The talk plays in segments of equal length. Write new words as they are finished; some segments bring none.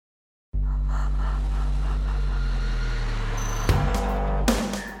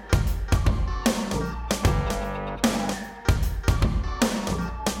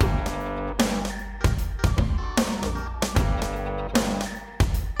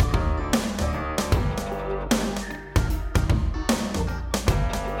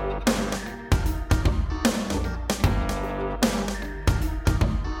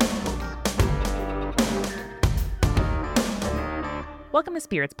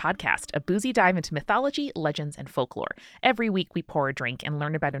Spirits podcast, a boozy dive into mythology, legends, and folklore. Every week we pour a drink and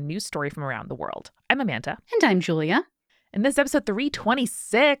learn about a new story from around the world. I'm Amanda. And I'm Julia. And this is episode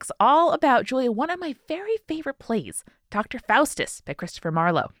 326, all about, Julia, one of my very favorite plays, Dr. Faustus by Christopher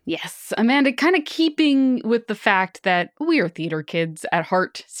Marlowe. Yes, Amanda, kind of keeping with the fact that we are theater kids at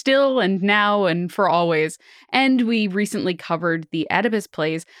heart, still and now and for always. And we recently covered the Oedipus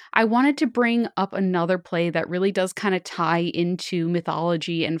plays. I wanted to bring up another play that really does kind of tie into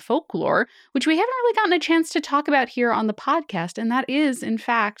mythology and folklore, which we haven't really gotten a chance to talk about here on the podcast. And that is, in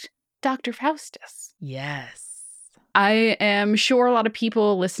fact, Dr. Faustus. Yes. I am sure a lot of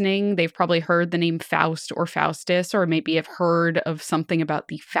people listening, they've probably heard the name Faust or Faustus, or maybe have heard of something about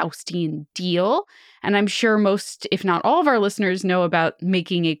the Faustian deal. And I'm sure most, if not all of our listeners know about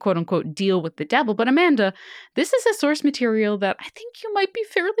making a quote-unquote deal with the devil. But Amanda, this is a source material that I think you might be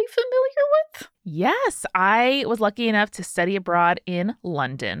fairly familiar with. Yes, I was lucky enough to study abroad in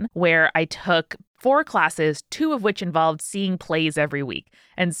London, where I took 4 classes, 2 of which involved seeing plays every week.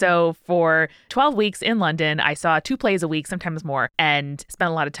 And so for 12 weeks in London, I saw 2 plays a week, sometimes more, and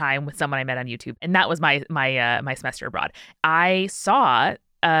spent a lot of time with someone I met on YouTube. And that was my semester abroad. I saw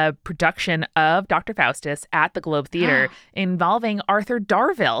a production of Dr. Faustus at the Globe Theatre involving Arthur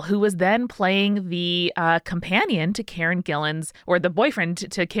Darvill, who was then playing the companion to Karen Gillan's, or the boyfriend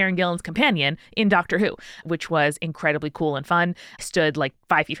to Karen Gillan's companion in Doctor Who, which was incredibly cool and fun. I stood like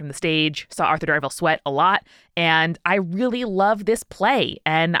 5 feet from the stage, saw Arthur Darvill sweat a lot, and I really love this play,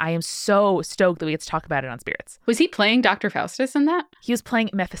 and I am so stoked that we get to talk about it on Spirits. Was he playing Dr. Faustus in that? He was playing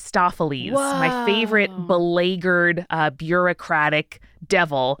Mephistopheles, Whoa. my favorite beleaguered, bureaucratic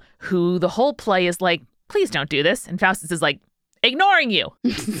devil who the whole play is like, please don't do this. And Faustus is like, ignoring you.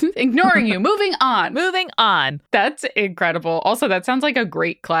 Ignoring you. Moving on. Moving on. That's incredible. Also, that sounds like a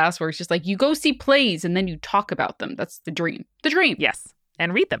great class where it's just like, you go see plays and then you talk about them. That's the dream. The dream. Yes.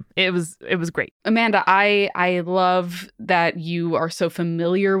 And read them. It was great. Amanda, I love that you are so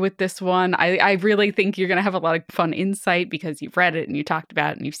familiar with this one. I really think you're going to have a lot of fun insight because you've read it and you talked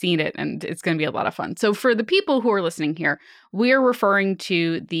about it and you've seen it, and it's going to be a lot of fun. So for the people who are listening here, we're referring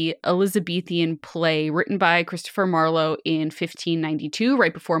to the Elizabethan play written by Christopher Marlowe in 1592,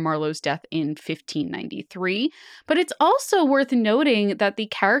 right before Marlowe's death in 1593. But it's also worth noting that the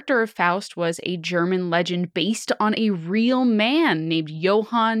character of Faust was a German legend based on a real man named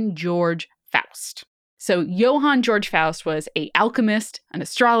Johann Georg Faust. So Johann Georg Faust was an alchemist, an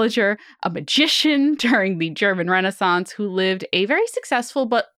astrologer, a magician during the German Renaissance who lived a very successful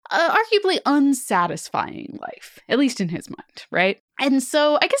but arguably unsatisfying life, at least in his mind, right? And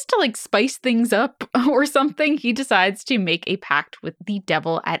so I guess to like spice things up or something, he decides to make a pact with the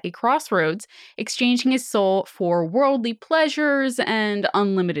devil at a crossroads, exchanging his soul for worldly pleasures and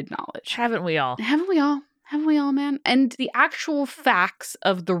unlimited knowledge. Haven't we all? Haven't we all? Haven't we all, man? And the actual facts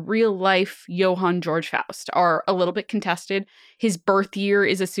of the real-life Johann Georg Faust are a little bit contested. His birth year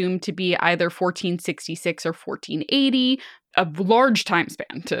is assumed to be either 1466 or 1480, a large time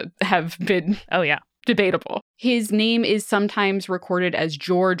span to have been debatable. His name is sometimes recorded as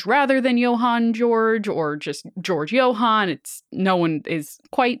George rather than Johann George, or just George Johann. No one is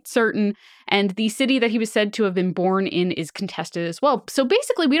quite certain. And the city that he was said to have been born in is contested as well. So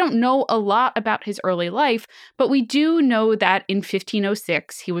basically, we don't know a lot about his early life, but we do know that in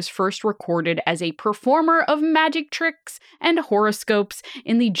 1506, he was first recorded as a performer of magic tricks and horoscopes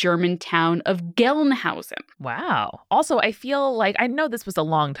in the German town of Gelnhausen. Wow. Also, I feel like, I know this was a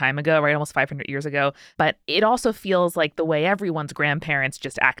long time ago, right? Almost 500 years ago, but it also feels like the way everyone's grandparents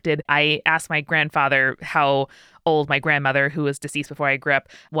just acted. I asked my grandfather how old my grandmother, who was deceased before I grew up,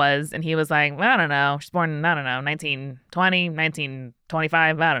 was, and he was like, I don't know. She's born in, 1920,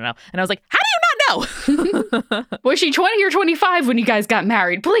 1925, I don't know. And I was like, how do you not know? Was she 20 or 25 when you guys got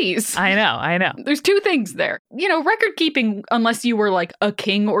married? Please. I know. There's 2 things there. You know, record keeping, unless you were like a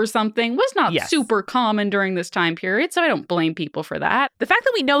king or something, was not super common during this time period, so I don't blame people for that. The fact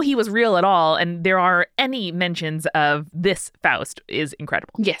that we know he was real at all, and there are any mentions of this Faust, is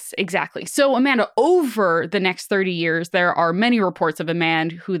incredible. Yes, exactly. So, Amanda, over the next 30 years, there are many reports of a man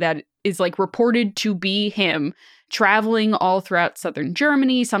who that is like reported to be him, traveling all throughout southern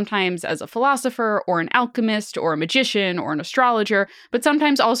Germany, sometimes as a philosopher or an alchemist or a magician or an astrologer, but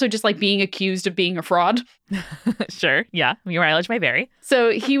sometimes also just like being accused of being a fraud. Sure, yeah, your mileage may vary.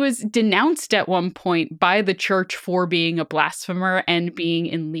 So he was denounced at one point by the church for being a blasphemer and being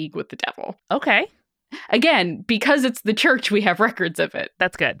in league with the devil. Okay. Again, because it's the church, we have records of it.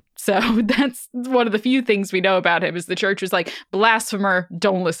 That's good. So that's one of the few things we know about him is the church was like, blasphemer,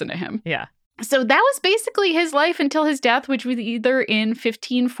 don't listen to him. Yeah. So that was basically his life until his death, which was either in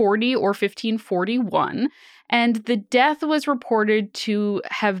 1540 or 1541. And the death was reported to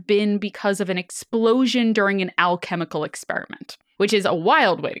have been because of an explosion during an alchemical experiment, which is a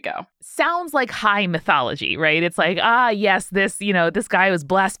wild way to go. Sounds like high mythology, right? It's like, yes, this guy was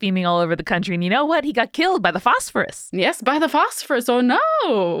blaspheming all over the country. And you know what? He got killed by the phosphorus. Yes, by the phosphorus. Oh,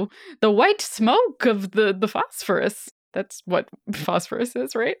 no. The white smoke of the phosphorus. That's what phosphorus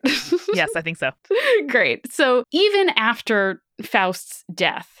is, right? Yes, I think so. Great. So even after Faust's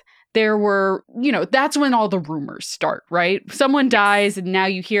death, there were, that's when all the rumors start, right? Someone dies and now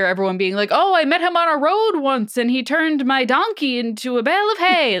you hear everyone being like, oh, I met him on a road once and he turned my donkey into a bale of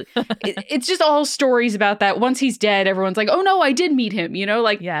hay. It's just all stories about that. Once he's dead, everyone's like, oh, no, I did meet him,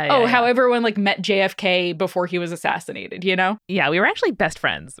 how everyone met JFK before he was assassinated, Yeah, we were actually best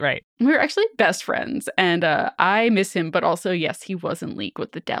friends, right? We were actually best friends. And I miss him. But also, yes, he was in league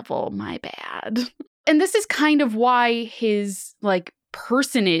with the devil. My bad. And this is kind of why his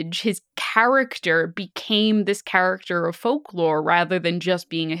personage, his character became this character of folklore rather than just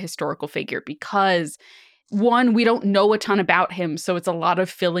being a historical figure, because one, we don't know a ton about him, so it's a lot of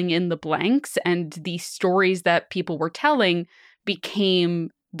filling in the blanks, and the stories that people were telling became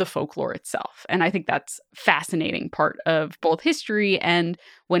the folklore itself. And I think that's fascinating part of both history and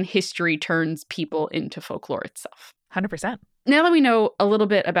when history turns people into folklore itself. 100%. Now that we know a little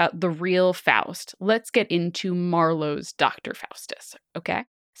bit about the real Faust, let's get into Marlowe's Dr. Faustus, okay?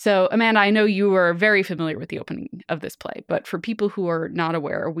 So, Amanda, I know you are very familiar with the opening of this play, but for people who are not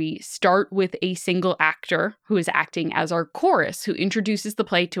aware, we start with a single actor who is acting as our chorus, who introduces the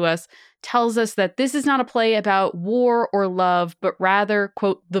play to us, tells us that this is not a play about war or love, but rather,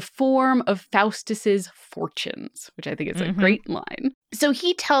 quote, the form of Faustus's fortunes, which I think is a great line. So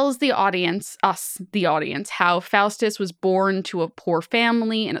he tells the audience, how Faustus was born to a poor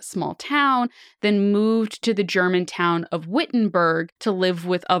family in a small town, then moved to the German town of Wittenberg to live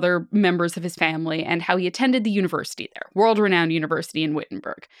with other members of his family, and how he attended the university there, world-renowned university in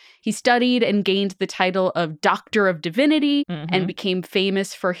Wittenberg. He studied and gained the title of Doctor of Divinity and became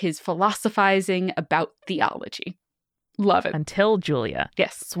famous for his philosophizing about theology. Love it. Until Julia.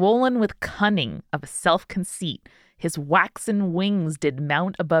 Yes. Swollen with cunning of self-conceit, his waxen wings did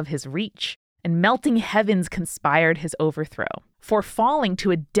mount above his reach, and melting heavens conspired his overthrow. For falling to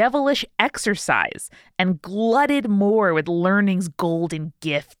a devilish exercise, and glutted more with learning's golden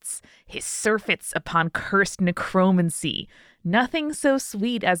gifts, his surfeits upon cursed necromancy, nothing so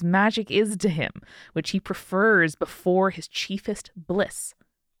sweet as magic is to him, which he prefers before his chiefest bliss.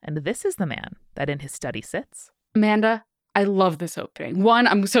 And this is the man that in his study sits. Amanda, I love this opening. One,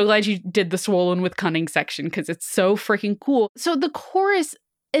 I'm so glad you did the swollen with cunning section because it's so freaking cool. So the chorus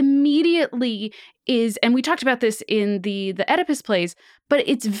immediately is, and we talked about this in the Oedipus plays, but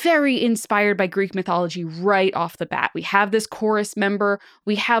it's very inspired by Greek mythology right off the bat. We have this chorus member.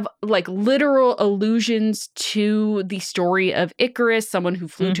 We have literal allusions to the story of Icarus, someone who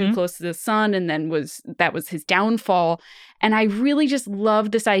flew too close to the sun, and then that was his downfall. And I really just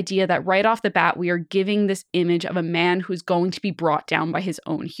love this idea that right off the bat, we are giving this image of a man who's going to be brought down by his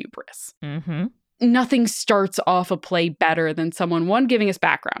own hubris. Nothing starts off a play better than someone, one, giving us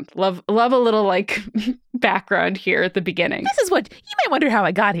background. Love a little background here at the beginning. This is what, you might wonder how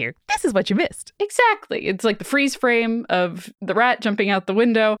I got here. This is what you missed. Exactly. It's like the freeze frame of the rat jumping out the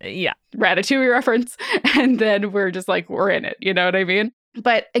window. Yeah. Ratatouille reference. And then we're just we're in it. You know what I mean?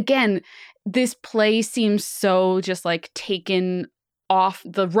 But again, this play seems so just taken off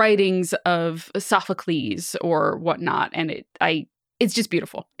the writings of Sophocles or whatnot. And it's just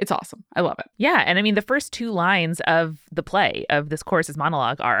beautiful. It's awesome. I love it. Yeah. And I mean, the first two lines of the play, of this chorus's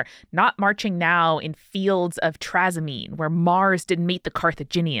monologue, are not marching now in fields of Trasimene, where Mars didn't meet the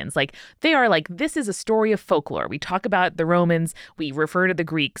Carthaginians. They are this is a story of folklore. We talk about the Romans, we refer to the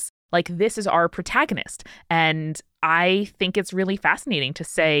Greeks. This is our protagonist. And I think it's really fascinating to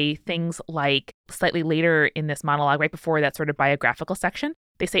say things like slightly later in this monologue, right before that sort of biographical section,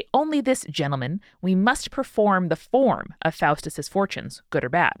 they say, only this, gentlemen, we must perform the form of Faustus's fortunes, good or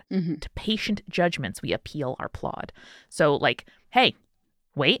bad. To patient judgments we appeal our plod. So hey,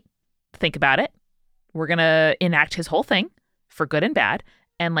 wait, think about it. We're going to enact his whole thing for good and bad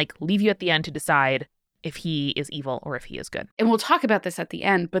and leave you at the end to decide if he is evil or if he is good. And we'll talk about this at the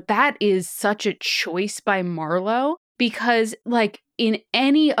end, but that is such a choice by Marlowe because in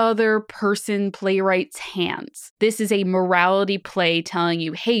any other person playwright's hands, this is a morality play telling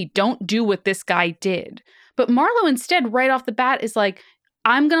you, hey, don't do what this guy did. But Marlowe instead, right off the bat, is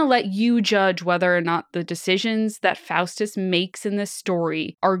I'm going to let you judge whether or not the decisions that Faustus makes in this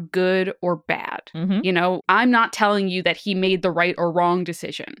story are good or bad. I'm not telling you that he made the right or wrong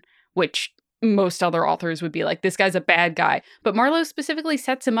decision, which most other authors would be this guy's a bad guy. But Marlowe specifically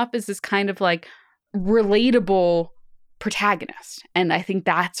sets him up as this kind of relatable protagonist. And I think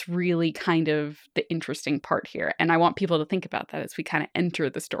that's really kind of the interesting part here. And I want people to think about that as we kind of enter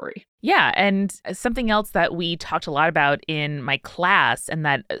the story. Yeah, and something else that we talked a lot about in my class and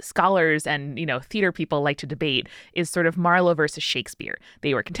that scholars and, theater people like to debate is sort of Marlowe versus Shakespeare.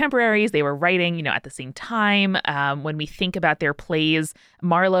 They were contemporaries. They were writing, at the same time. When we think about their plays,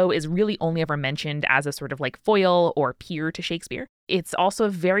 Marlowe is really only ever mentioned as a sort of like foil or peer to Shakespeare. It's also a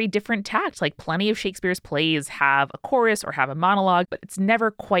very different tact. Like plenty of Shakespeare's plays have a chorus or have a monologue, but it's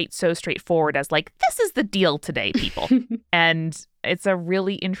never quite so straightforward as like, this is the deal today, people. And it's a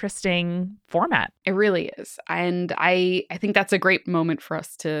really interesting format. It really is. And I think that's a great moment for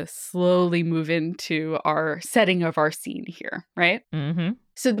us to slowly move into our setting of our scene here, right? Mm-hmm.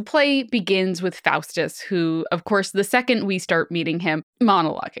 So the play begins with Faustus, who, of course, the second we start meeting him,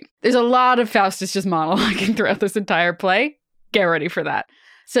 monologuing. There's a lot of Faustus just monologuing throughout this entire play. Get ready for that.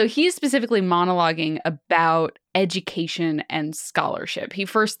 So he's specifically monologuing about education and scholarship. He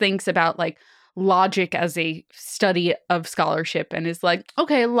first thinks about like logic as a study of scholarship and is like,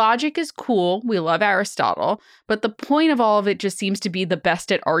 okay, logic is cool. We love Aristotle. But the point of all of it just seems to be the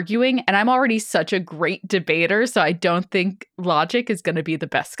best at arguing. And I'm already such a great debater, so I don't think logic is going to be the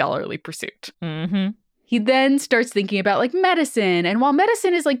best scholarly pursuit. Mm-hmm. He then starts thinking about like medicine. And while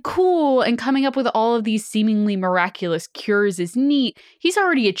medicine is like cool and coming up with all of these seemingly miraculous cures is neat, he's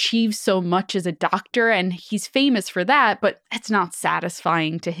already achieved so much as a doctor and he's famous for that, but it's not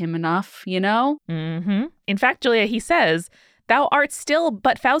satisfying to him enough, Mm-hmm. In fact, Julia, he says, "Thou art still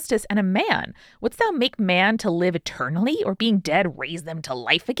but Faustus and a man. Wouldst thou make man to live eternally, or being dead raise them to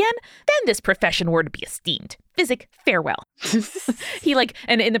life again? Then this profession were to be esteemed. Physic, farewell." He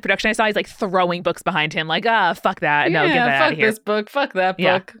and in the production I saw, he's like throwing books behind him, like, fuck that. No, get that out of here. Fuck this book, fuck that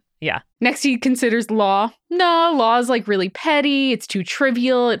book. Yeah. Next, he considers law. No, law is like really petty. It's too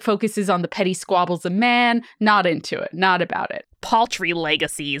trivial. It focuses on the petty squabbles of man. Not into it. Not about it. Paltry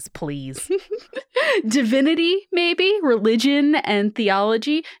legacies, please. Divinity, maybe? Religion and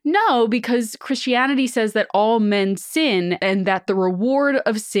theology? No, because Christianity says that all men sin and that the reward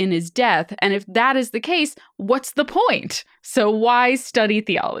of sin is death. And if that is the case, what's the point? So why study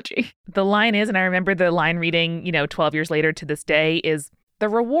theology? The line is, and I remember the line reading, 12 years later to this day, is the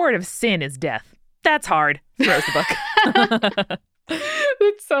reward of sin is death. That's hard. Throws the book.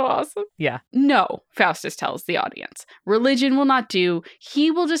 That's so awesome. Yeah. No, Faustus tells the audience. Religion will not do.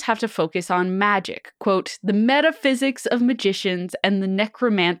 He will just have to focus on magic. Quote, "The metaphysics of magicians and the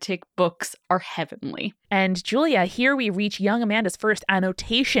necromantic books are heavenly." And Julia, here we reach young Amanda's first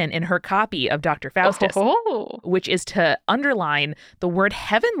annotation in her copy of Dr. Faustus, which is to underline the word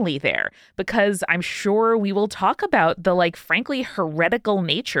heavenly there, because I'm sure we will talk about the frankly heretical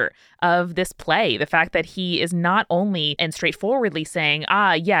nature of this play. The fact that he is not only and straightforwardly saying,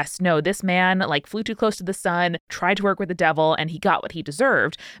 yes, no, this man flew too close to the sun, tried to work with the devil, and he got what he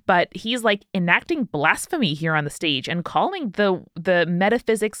deserved. But he's enacting blasphemy here on the stage and calling the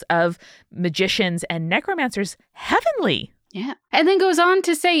metaphysics of magicians and necromancers heavenly. Yeah. And then goes on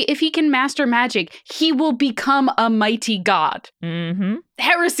to say, if he can master magic, he will become a mighty god. Mm-hmm.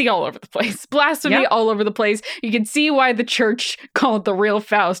 Heresy all over the place. Blasphemy all over the place. You can see why the church called the real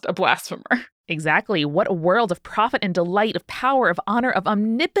Faust a blasphemer. Exactly. What a world of profit and delight, of power, of honor, of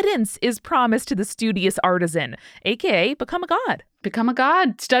omnipotence is promised to the studious artisan, aka become a god. Become a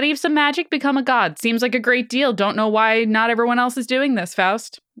god. Study of some magic, become a god. Seems like a great deal. Don't know why not everyone else is doing this,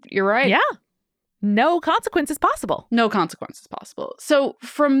 Faust. You're right. Yeah. No consequences possible. No consequences possible. So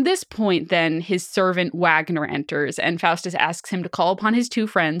from this point, then, his servant Wagner enters, and Faustus asks him to call upon his two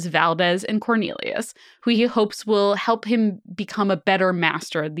friends, Valdez and Cornelius, who he hopes will help him become a better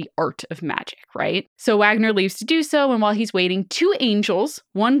master of the art of magic, right? So Wagner leaves to do so, and while he's waiting, two angels,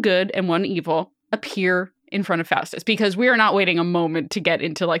 one good and one evil, appear in front of Faustus, because we are not waiting a moment to get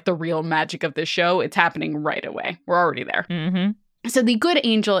into the real magic of this show. It's happening right away. We're already there. Mm-hmm. So the good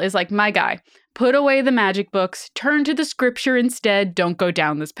angel is like, my guy, put away the magic books, turn to the scripture instead, don't go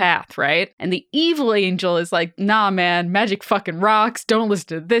down this path, right? And the evil angel is like, nah, man, magic fucking rocks, don't listen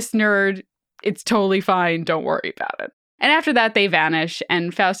to this nerd, it's totally fine, don't worry about it. And after that, they vanish,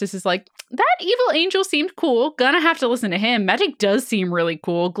 and Faustus is like, that evil angel seemed cool, gonna have to listen to him, magic does seem really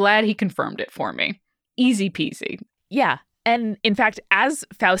cool, glad he confirmed it for me. Easy peasy. Yeah. And in fact, as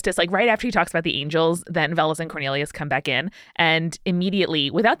Faustus, like right after he talks about the angels, then Veldus and Cornelius come back in. And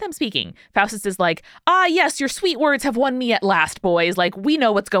immediately, without them speaking, Faustus is like, yes, your sweet words have won me at last, boys. Like, we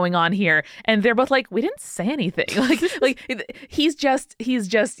know what's going on here. And they're both like, we didn't say anything. He's just,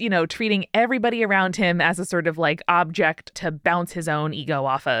 treating everybody around him as a sort of like object to bounce his own ego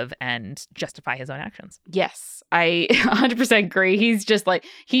off of and justify his own actions. Yes, I 100% agree. He's just like,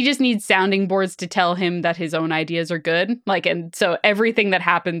 he just needs sounding boards to tell him that his own ideas are good. Like, and so everything that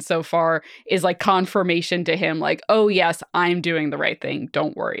happened so far is like confirmation to him, like, oh yes, I'm doing the right thing.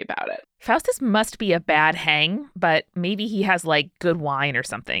 Don't worry about it. Faustus must be a bad hang, but maybe he has like good wine or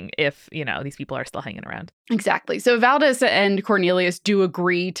something if, these people are still hanging around. Exactly. So Veldus and Cornelius do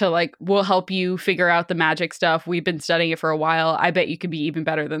agree to like, we'll help you figure out the magic stuff. We've been studying it for a while. I bet you could be even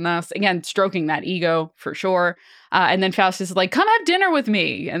better than us. Again, stroking that ego for sure. And then Faustus is like, come have dinner with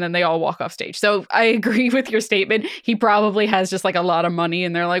me. And then they all walk off stage. So I agree with your statement. He probably has just like a lot of money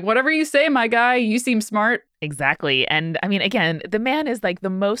and they're like, whatever you say, my guy, you seem smart. Exactly. And I mean, again, the man is like the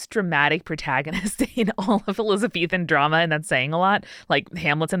most dramatic protagonist in all of Elizabethan drama. And that's saying a lot. Like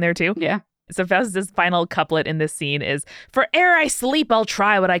Hamlet's in there too. Yeah. So Faustus' final couplet in this scene is, "For ere I sleep, I'll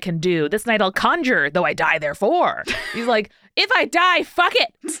try what I can do. This night I'll conjure, though I die therefore." He's like, if I die, fuck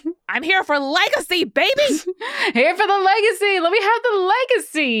it. I'm here for legacy, baby. Here for the legacy. Let me have the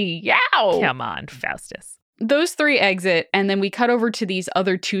legacy. Yow. Come on, Faustus. Those three exit, and then we cut over to these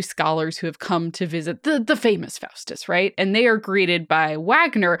other two scholars who have come to visit the famous Faustus, right? And they are greeted by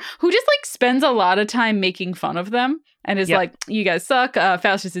Wagner, who just like spends a lot of time making fun of them and is like, you guys suck.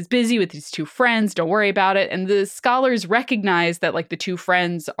 Faustus is busy with his two friends. Don't worry about it. And the scholars recognize that like the two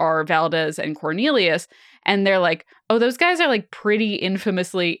friends are Veldus and Cornelius. And they're like, oh, those guys are like pretty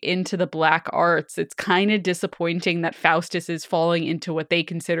infamously into the black arts. It's kind of disappointing that Faustus is falling into what they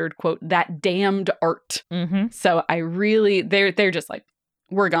considered, quote, that damned art. Mm-hmm. So they're just like,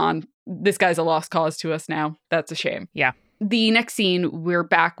 we're gone. This guy's a lost cause to us now. That's a shame. Yeah. The next scene, we're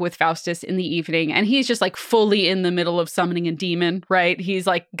back with Faustus in the evening, and he's just like fully in the middle of summoning a demon, right? He's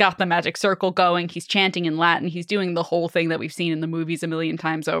like got the magic circle going. He's chanting in Latin. He's doing the whole thing that we've seen in the movies a million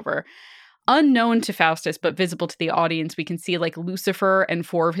times over. Unknown to Faustus, but visible to the audience, we can see like Lucifer and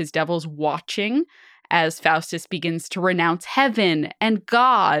 4 of his devils watching as Faustus begins to renounce heaven and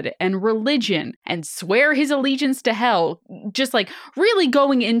God and religion and swear his allegiance to hell, just like really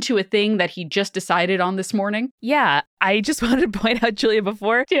going into a thing that he just decided on this morning. Yeah, I just wanted to point out, Julia,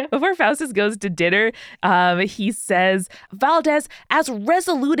 before Faustus goes to dinner, he says, "Valdez, as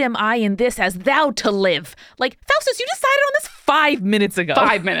resolute am I in this as thou to live." Like, Faustus, you decided on this 5 minutes ago.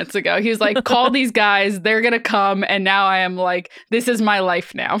 5 minutes ago. He was like, call these guys, they're going to come. And now I am like, this is my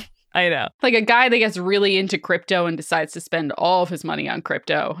life now. I know. Like a guy that gets really into crypto and decides to spend all of his money on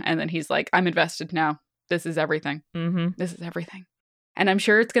crypto. And then he's like, I'm invested now. This is everything. Mm-hmm. This is everything. And I'm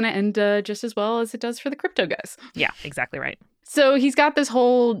sure it's going to end just as well as it does for the crypto guys. Yeah, exactly right. So he's got this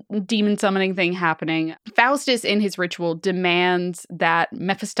whole demon summoning thing happening. Faustus, in his ritual, demands that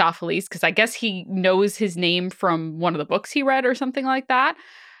Mephistopheles, because I guess he knows his name from one of the books he read or something like that,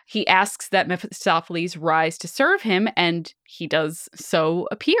 he asks that Mephistopheles rise to serve him, and he does so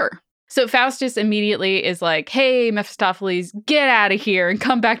appear. So Faustus immediately is like, hey, Mephistopheles, get out of here and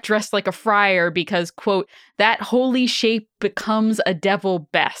come back dressed like a friar because, quote, that holy shape becomes a devil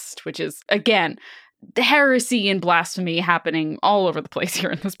best, which is, again, heresy and blasphemy happening all over the place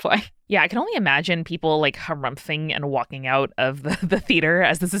here in this play. Yeah, I can only imagine people like harumphing and walking out of the theater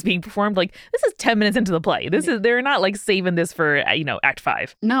as this is being performed. Like, this is 10 minutes into the play. They're not like saving this for, Act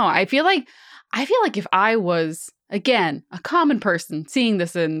 5. No, I feel like if I was, again, a common person seeing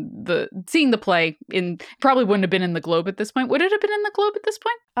this seeing the play probably wouldn't have been in the Globe at this point. Would it have been in the Globe at this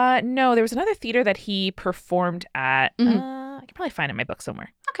point? No, there was another theater that he performed at. Mm-hmm. I can probably find it in my book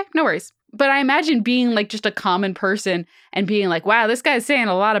somewhere. Okay, no worries. But I imagine being like just a common person and being like, wow, this guy's saying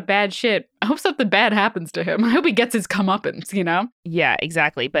a lot of bad shit. I hope something bad happens to him. I hope he gets his comeuppance, Yeah,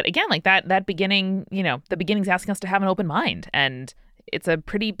 exactly. But again, like that beginning, the beginning's asking us to have an open mind. And it's a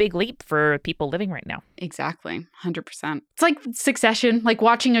pretty big leap for people living right now. Exactly. 100%. It's like Succession, like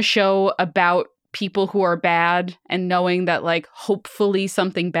watching a show about people who are bad and knowing that like hopefully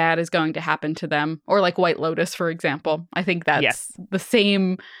something bad is going to happen to them, or like White Lotus, for example. I think that's the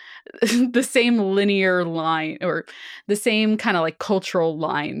same linear line, or the same kind of like cultural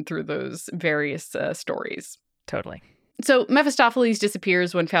line through those various stories. Totally. So Mephistopheles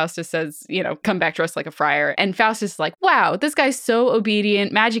disappears when Faustus says, come back dressed like a friar. And Faustus is like, wow, this guy's so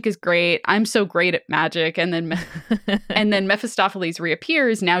obedient. Magic is great. I'm so great at magic. And then and then Mephistopheles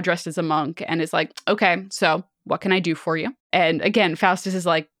reappears, now dressed as a monk, and is like, okay, so what can I do for you? And again, Faustus is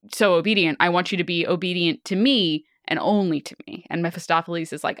like, so obedient. I want you to be obedient to me and only to me. And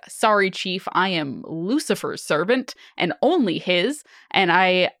Mephistopheles is like, sorry, chief, I am Lucifer's servant and only his. And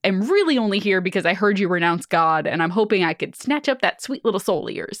I am really only here because I heard you renounce God, and I'm hoping I could snatch up that sweet little soul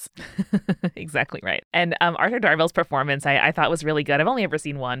of yours. Exactly right. And Arthur Darvill's performance, I thought was really good. I've only ever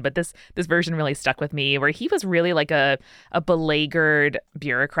seen one, but this version really stuck with me, where he was really like a beleaguered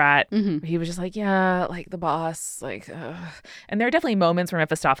bureaucrat. Mm-hmm. He was just like, yeah, like the boss, like, ugh. And there are definitely moments where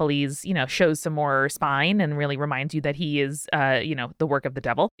Mephistopheles, shows some more spine and really reminds you that he is, the work of the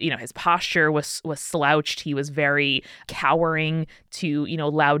devil. His posture was slouched. He was very cowering to,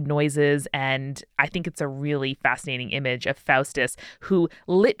 loud noises. And I think it's a really fascinating image of Faustus, who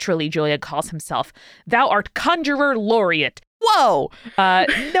literally, Julia, calls himself, "Thou art conjurer laureate." Whoa!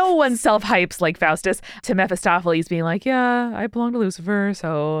 No one self-hypes like Faustus, to Mephistopheles being like, yeah, I belong to Lucifer,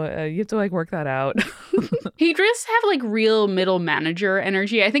 so you have to like work that out. He just have like real middle manager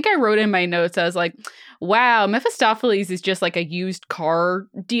energy. I think I wrote in my notes, I was like, wow, Mephistopheles is just like a used car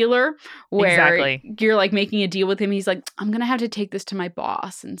dealer where Exactly. You're like making a deal with him. He's like, I'm going to have to take this to my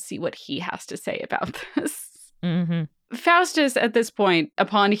boss and see what he has to say about this. Mm-hmm. Faustus, at this point,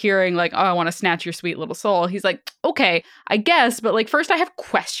 upon hearing like, oh, I want to snatch your sweet little soul, he's like, okay, I guess, but like first I have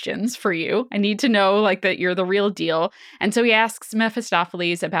questions for you. I need to know like that you're the real deal. And so he asks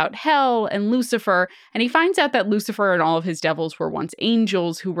Mephistopheles about hell and Lucifer, and he finds out that Lucifer and all of his devils were once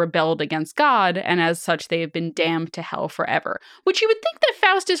angels who rebelled against God, and as such they have been damned to hell forever. Which you would think that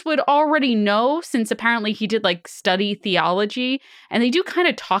Faustus would already know, since apparently he did like study theology, and they do kind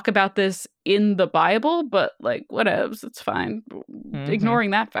of talk about this in the Bible, but like whatevs, it's fine. Mm-hmm.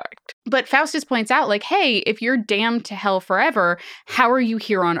 Ignoring that fact. But Faustus points out like, hey, if you're damned to hell forever, how are you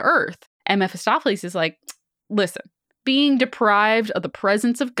here on earth? And Mephistopheles is like, listen, being deprived of the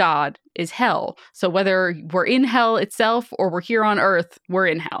presence of God is hell. So whether we're in hell itself or we're here on earth, we're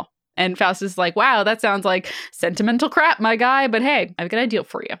in hell. And Faustus is like, wow, that sounds like sentimental crap, my guy, but hey, I've got a deal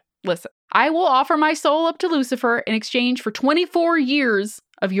for you. Listen, I will offer my soul up to Lucifer in exchange for 24 years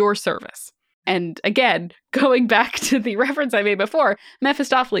of your service. And again, going back to the reference I made before,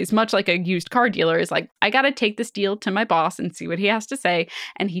 Mephistopheles, much like a used car dealer, is like, I got to take this deal to my boss and see what he has to say.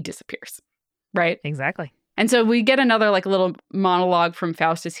 And he disappears. Right? Exactly. And so we get another like little monologue from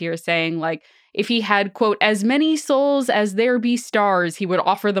Faustus here saying like, if he had, quote, as many souls as there be stars, he would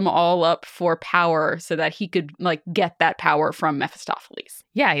offer them all up for power so that he could like get that power from Mephistopheles.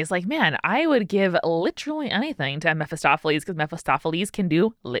 Yeah, he's like, man, I would give literally anything to Mephistopheles because Mephistopheles can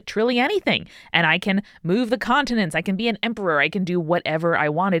do literally anything. And I can move the continents. I can be an emperor. I can do whatever I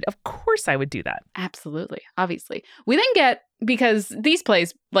wanted. Of course I would do that. Absolutely. Obviously. We then get, because these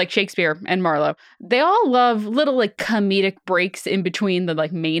plays, like Shakespeare and Marlowe, they all love little like comedic breaks in between the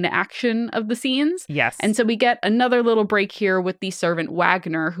like main action of the scenes. Yes. And so we get another little break here with the servant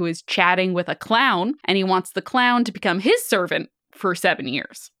Wagner, who is chatting with a clown, and he wants the clown to become his servant for 7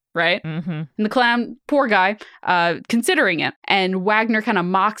 years. Right? Mm-hmm. And the clown, poor guy, considering it. And Wagner kind of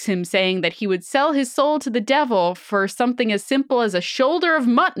mocks him, saying that he would sell his soul to the devil for something as simple as a shoulder of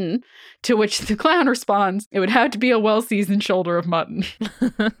mutton, to which the clown responds, it would have to be a well-seasoned shoulder of mutton.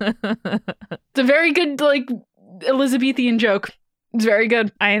 It's a very good, like, Elizabethan joke. It's very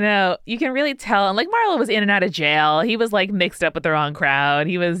good. I know. You can really tell. And like Marlowe was in and out of jail. He was like mixed up with the wrong crowd.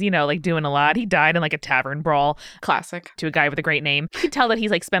 He was, like doing a lot. He died in like a tavern brawl. Classic. To a guy with a great name. You can tell that he's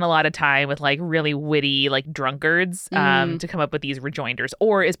like spent a lot of time with like really witty like drunkards to come up with these rejoinders,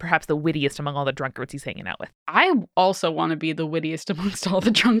 or is perhaps the wittiest among all the drunkards he's hanging out with. I also want to be the wittiest amongst all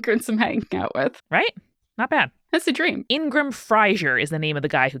the drunkards I'm hanging out with. Right? Not bad. That's the dream. Ingram Frazier is the name of the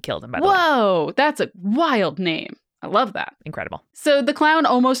guy who killed him, by the way. Whoa, that's a wild name. I love that. Incredible. So the clown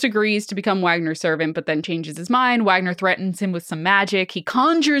almost agrees to become Wagner's servant, but then changes his mind. Wagner threatens him with some magic. He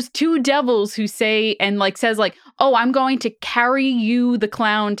conjures 2 devils who say, and like says like, oh, I'm going to carry you, the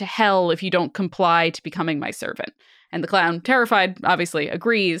clown, to hell if you don't comply to becoming my servant. And the clown, terrified, obviously,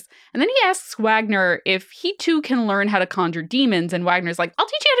 agrees. And then he asks Wagner if he too can learn how to conjure demons. And Wagner's like, I'll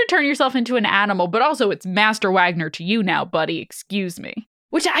teach you how to turn yourself into an animal, but also it's Master Wagner to you now, buddy. Excuse me.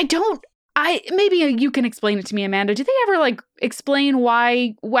 Which maybe you can explain it to me, Amanda. Do they ever like explain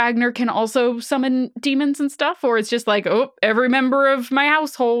why Wagner can also summon demons and stuff? Or it's just like, oh, every member of my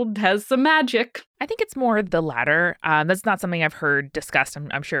household has some magic? I think it's more the latter. That's not something I've heard discussed.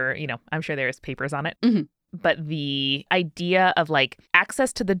 I'm sure, I'm sure there's papers on it. Mm-hmm. But the idea of like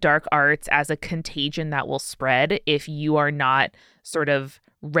access to the dark arts as a contagion that will spread if you are not sort of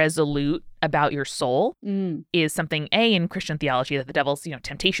resolute about your soul is something, in Christian theology, that the devil's,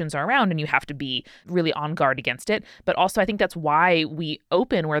 temptations are around and you have to be really on guard against it. But also I think that's why we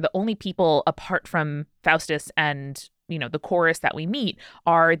open where the only people apart from Faustus and the chorus that we meet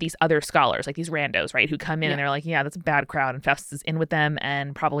are these other scholars, like these randos, right, who come in and they're like, yeah, that's a bad crowd. And Faustus is in with them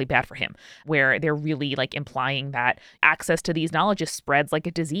and probably bad for him, where they're really like implying that access to these knowledges spreads like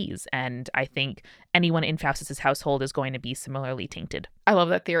a disease. And I think anyone in Faustus's household is going to be similarly tainted. I love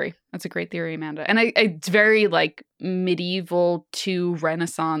that theory. That's a great theory, Amanda. And it's very like medieval to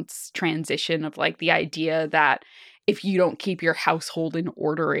Renaissance transition of like the idea that if you don't keep your household in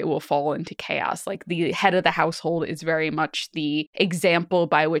order, it will fall into chaos. Like the head of the household is very much the example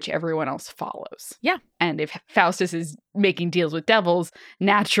by which everyone else follows. Yeah. And if Faustus is making deals with devils,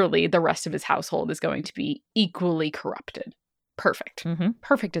 naturally the rest of his household is going to be equally corrupted. Perfect.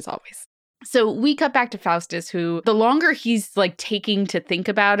 Perfect as always. So we cut back to Faustus, who the longer he's like taking to think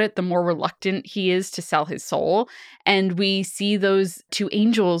about it, the more reluctant he is to sell his soul. And we see those two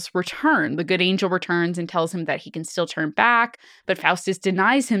angels return. The good angel returns and tells him that he can still turn back. But Faustus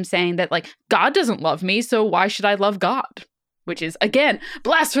denies him, saying that like, God doesn't love me, so why should I love God? Which is, again,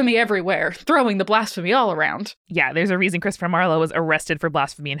 blasphemy everywhere, throwing the blasphemy all around. Yeah, there's a reason Christopher Marlowe was arrested for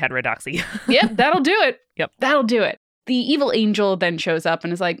blasphemy and heterodoxy. Yep, that'll do it. Yep. That'll do it. The evil angel then shows up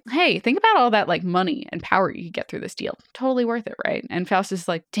and is like, hey, think about all that like money and power you could get through this deal. Totally worth it, right? And Faustus is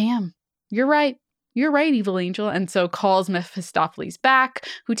like, damn, you're right. You're right, evil angel. And so calls Mephistopheles back,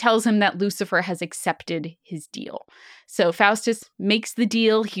 who tells him that Lucifer has accepted his deal. So Faustus makes the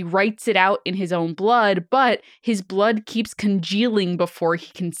deal. He writes it out in his own blood, but his blood keeps congealing before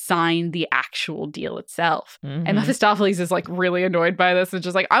he can sign the actual deal itself. And Mephistopheles is like really annoyed by this and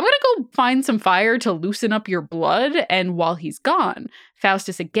just like, I'm going to go find some fire to loosen up your blood. And while he's gone,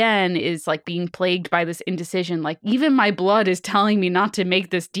 Faustus again is like being plagued by this indecision. Like, even my blood is telling me not to make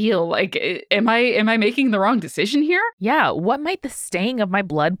this deal. Like, am I making the wrong decision here? Yeah. What might the staying of my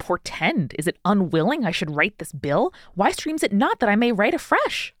blood portend? Is it unwilling I should write this bill? Why streams it not that I may write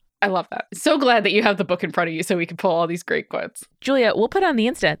afresh? I love that. So glad that you have the book in front of you so we can pull all these great quotes. Julia, we'll put on the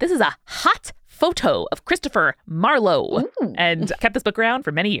Insta. This is a hot photo of Christopher Marlowe. Ooh. And kept this book around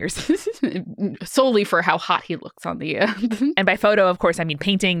for many years. Solely for how hot he looks on the... And by photo, of course, I mean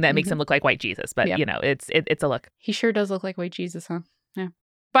painting that makes him look like white Jesus. But, it's a look. He sure does look like white Jesus, huh? Yeah.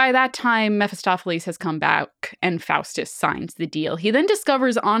 By that time, Mephistopheles has come back and Faustus signs the deal. He then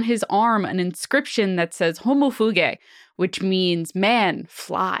discovers on his arm an inscription that says Homo fuge, which means man,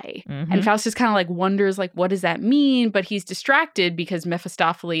 fly. And Faustus kind of like wonders like, what does that mean? But he's distracted because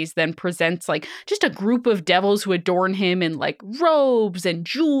Mephistopheles then presents like just a group of devils who adorn him in like robes and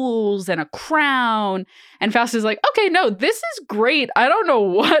jewels and a crown. And Faustus is like, okay, no, this is great. I don't know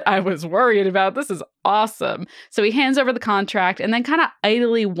what I was worried about. This is awesome. So he hands over the contract and then kind of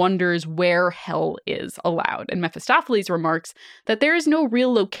idly wonders where hell is allowed. And Mephistopheles remarks that there is no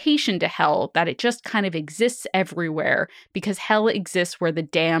real location to hell, that it just kind of exists everywhere because hell exists where the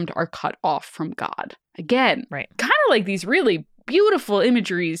damned are cut off from God. Again, right. Kind of like these really beautiful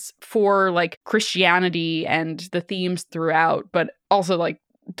imageries for like Christianity and the themes throughout, but also like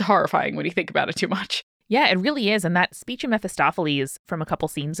horrifying when you think about it too much. Yeah, it really is. And that speech of Mephistopheles from a couple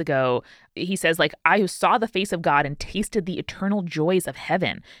scenes ago, he says, like, I who saw the face of God and tasted the eternal joys of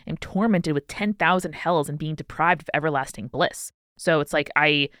heaven am tormented with 10,000 hells and being deprived of everlasting bliss. So it's like,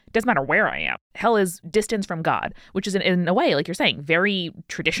 it doesn't matter where I am. Hell is distance from God, which is in a way, like you're saying, very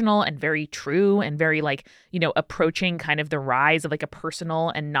traditional and very true and very like, approaching kind of the rise of like a personal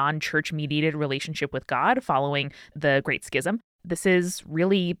and non-church mediated relationship with God following the Great Schism. This is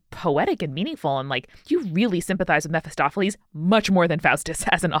really poetic and meaningful. And like, you really sympathize with Mephistopheles much more than Faustus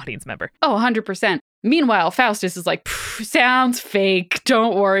as an audience member. Oh, 100%. Meanwhile, Faustus is like, sounds fake.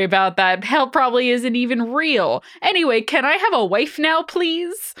 Don't worry about that. Hell probably isn't even real. Anyway, can I have a wife now,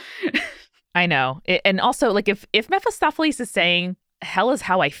 please? I know. And also, like, if Mephistopheles is saying, hell is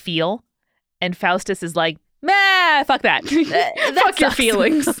how I feel, and Faustus is like, nah, fuck that. Fuck your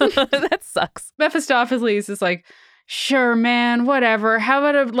feelings. That sucks. Mephistopheles is like, sure, man, whatever. How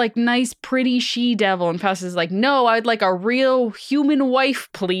about a like nice, pretty she-devil? And Faustus is like, no, I'd like a real human wife,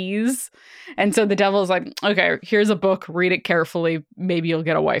 please. And so the devil is like, okay, here's a book. Read it carefully. Maybe you'll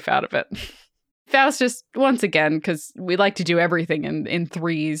get a wife out of it. Faustus, once again, because we like to do everything in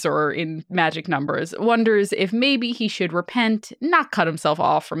threes or in magic numbers, wonders if maybe he should repent, not cut himself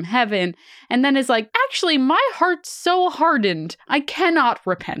off from heaven, and then is like, actually, my heart's so hardened, I cannot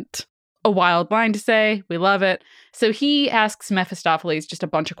repent. A wild line to say. We love it. So he asks Mephistopheles just a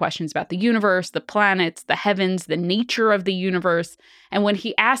bunch of questions about the universe, the planets, the heavens, the nature of the universe. And when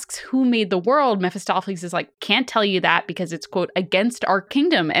he asks who made the world, Mephistopheles is like, can't tell you that because it's, quote, against our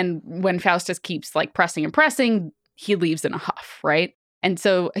kingdom. And when Faustus keeps like pressing and pressing, he leaves in a huff, right? And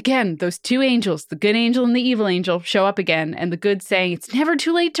so, again, those two angels, the good angel and the evil angel, show up again. And the good saying, it's never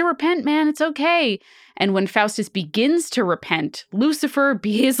too late to repent, man. It's okay. And when Faustus begins to repent, Lucifer,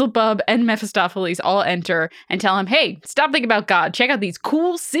 Beelzebub, and Mephistopheles all enter and tell him, hey, stop thinking about God. Check out these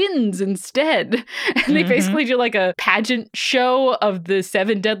cool sins instead. And they basically do like a pageant show of the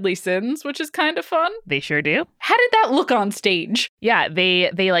 7 deadly sins, which is kind of fun. They sure do. How did that look on stage? Yeah,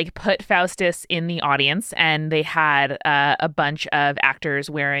 they like put Faustus in the audience, and they had a bunch of actors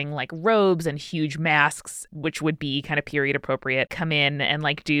wearing like robes and huge masks, which would be kind of period appropriate, come in and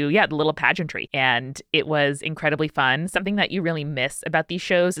like do, the little pageantry. And it was incredibly fun. Something that you really miss about these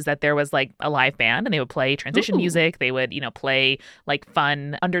shows is that there was like a live band, and they would play transition music. They would, play like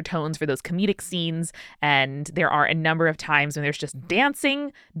fun undertones for those comedic scenes. And there are a number of times when there's just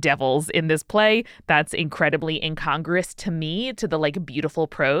dancing devils in this play. That's incredibly incongruous to me, to the like beautiful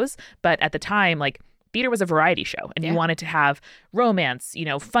prose. But at the time, like, theater was a variety show, and you wanted to have romance,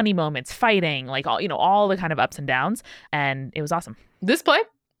 funny moments, fighting, like all the kind of ups and downs. And it was awesome. This play,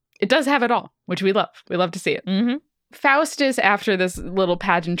 it does have it all, which we love. We love to see it. Mm-hmm. Faustus, after this little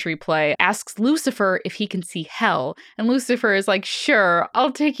pageantry play, asks Lucifer if he can see hell. And Lucifer is like, sure,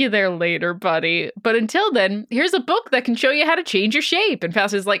 I'll take you there later, buddy. But until then, here's a book that can show you how to change your shape. And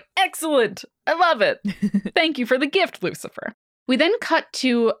Faustus is like, excellent. I love it. Thank you for the gift, Lucifer. We then cut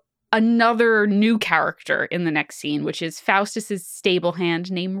to another new character in the next scene, which is Faustus's stable hand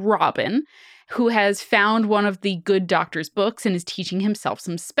named Robin, who has found one of the good doctor's books and is teaching himself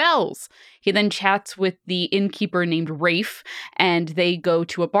some spells. He then chats with the innkeeper named Rafe, and they go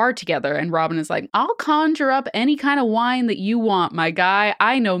to a bar together. And Robin is like, I'll conjure up any kind of wine that you want, my guy.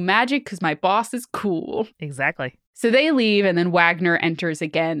 I know magic because my boss is cool. Exactly. So they leave, and then Wagner enters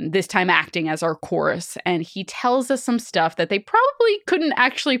again, this time acting as our chorus, and he tells us some stuff that they probably couldn't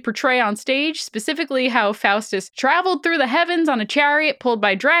actually portray on stage, specifically how Faustus traveled through the heavens on a chariot pulled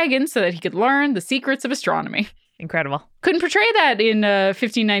by dragons so that he could learn the secrets of astronomy. Incredible. Couldn't portray that in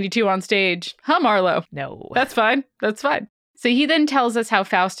 1592 on stage. Huh, Marlowe? No. That's fine. That's fine. So he then tells us how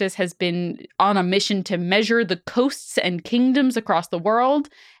Faustus has been on a mission to measure the coasts and kingdoms across the world,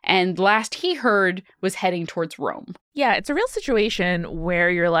 and last he heard was heading towards Rome. Yeah, it's a real situation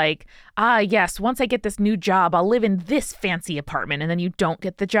where you're like, yes, once I get this new job, I'll live in this fancy apartment, and then you don't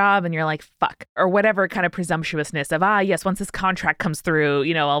get the job, and you're like, fuck. Or whatever kind of presumptuousness of, yes, once this contract comes through,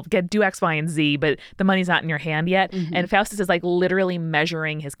 I'll do X, Y, and Z, but the money's not in your hand yet. Mm-hmm. And Faustus is like literally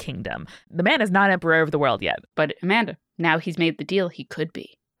measuring his kingdom. The man is not emperor of the world yet. But Amanda, now he's made the deal, he could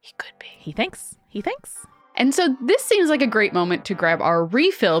be. He could be. He thinks. And so this seems like a great moment to grab our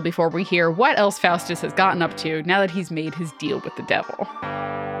refill before we hear what else Faustus has gotten up to now that he's made his deal with the devil.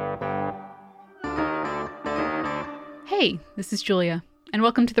 Hey, this is Julia, and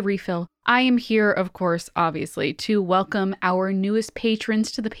welcome to the refill. I am here, of course, obviously, to welcome our newest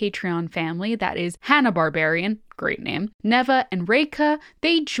patrons to the Patreon family. That is Hannah Barbarian, great name, Neva and Reika.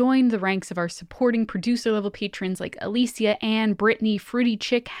 They joined the ranks of our supporting producer-level patrons like Alicia, Ann, Brittany, Fruity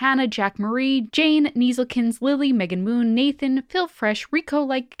Chick, Hannah, Jack Marie, Jane, Nieselkins, Lily, Megan Moon, Nathan, Phil Fresh, Rico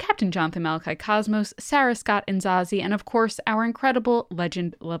Like, Captain Jonathan Malachi Cosmos, Sarah Scott and Zazie, and of course, our incredible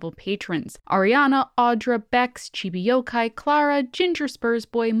legend-level patrons, Ariana, Audra, Bex, Chibi Yokai, Clara, Ginger Spurs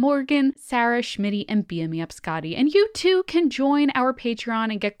Boy, Morgan, Sarah, Schmitty, and BME Up Scotty. And you too can join our Patreon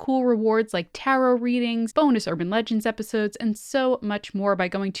and get cool rewards like tarot readings, bonus Urban Legends episodes, and so much more by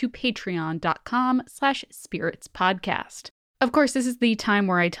going to patreon.com/spiritspodcast. Of course, this is the time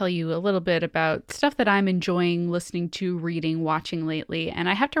where I tell you a little bit about stuff that I'm enjoying listening to, reading, watching lately, and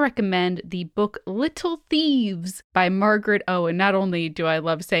I have to recommend the book Little Thieves by Margaret O. And not only do I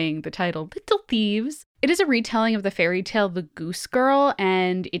love saying the title Little Thieves, it is a retelling of the fairy tale The Goose Girl,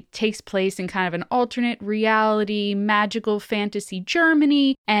 and it takes place in kind of an alternate reality, magical fantasy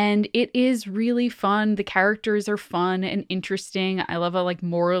Germany, and it is really fun. The characters are fun and interesting. I love a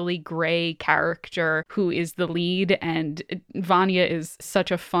morally gray character who is the lead, and Vanya is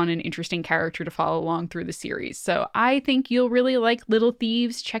such a fun and interesting character to follow along through the series. So I think you'll really like Little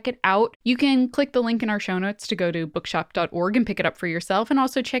Thieves. Check it out. You can click the link in our show notes to go to bookshop.org and pick it up for yourself, and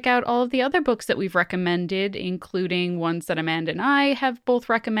also check out all of the other books that we've recommended, including ones that Amanda and I have both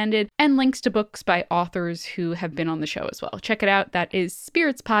recommended, and links to books by authors who have been on the show as well. Check it out. That is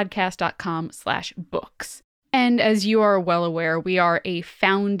spiritspodcast.com/books. And as you are well aware, we are a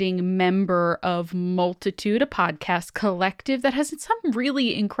founding member of Multitude, a podcast collective that has some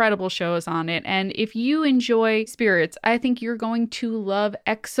really incredible shows on it. And if you enjoy spirits, I think you're going to love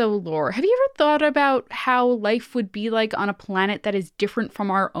Exolore. Have you ever thought about how life would be like on a planet that is different from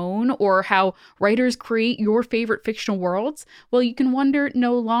our own, or how writers create your favorite fictional worlds? Well, you can wonder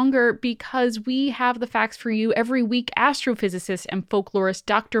no longer, because we have the facts for you. Every week, astrophysicist and folklorist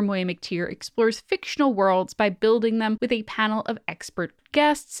Dr. Moya McTeer explores fictional worlds by building them with a panel of expert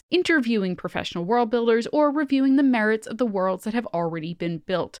guests, interviewing professional world builders, or reviewing the merits of the worlds that have already been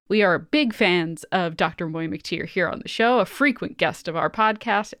built. We are big fans of Dr. Moy McTeer here on the show, a frequent guest of our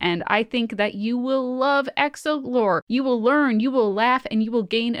podcast, and I think that you will love Exolore. You will learn, you will laugh, and you will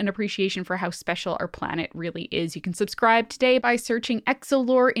gain an appreciation for how special our planet really is. You can subscribe today by searching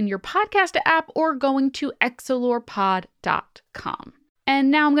Exolore in your podcast app or going to exolorepod.com.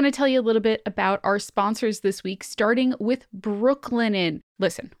 And now I'm going to tell you a little bit about our sponsors this week, starting with Brooklinen.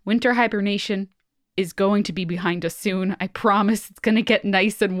 Listen, winter hibernation is going to be behind us soon. I promise it's going to get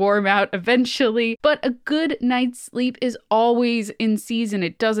nice and warm out eventually. But a good night's sleep is always in season.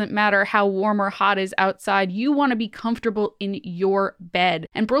 It doesn't matter how warm or hot it is outside. You want to be comfortable in your bed.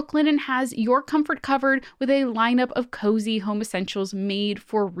 And Brooklinen has your comfort covered with a lineup of cozy home essentials made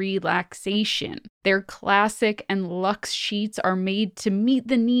for relaxation. Their classic and luxe sheets are made to meet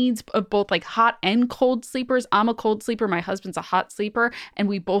the needs of both like hot and cold sleepers. I'm a cold sleeper. My husband's a hot sleeper, and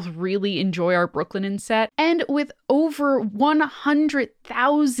we both really enjoy our Brooklinen set. And with over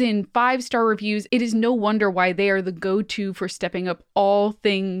 100,000 five-star reviews, it is no wonder why they are the go-to for stepping up all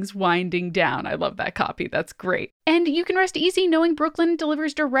things winding down. I love that copy. That's great. And you can rest easy knowing Brooklinen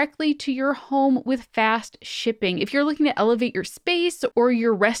delivers directly to your home with fast shipping. If you're looking to elevate your space or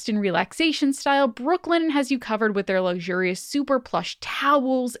your rest and relaxation style, Brooklinen has you covered with their luxurious super plush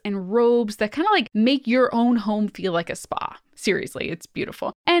towels and robes that kind of like make your own home feel like a spa. Seriously, it's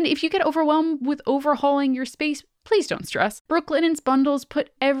beautiful. And if you get overwhelmed with overhauling your space, please don't stress. Brooklinen's bundles put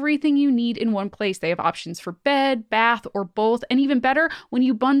everything you need in one place. They have options for bed, bath, or both. And even better, when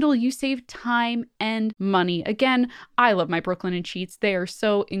you bundle, you save time and money. Again, I love my Brooklinen sheets. They are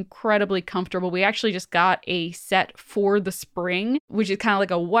so incredibly comfortable. We actually just got a set for the spring, which is kind of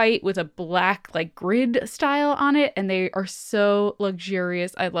like a white with a black like grid style on it. And they are so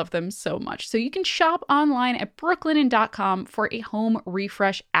luxurious. I love them so much. So you can shop online at brooklinen.com for a home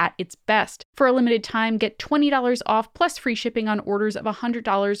refresh at its best. For a limited time, get $20 off plus free shipping on orders of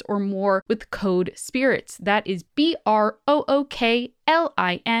 $100 or more with code SPIRITS. That is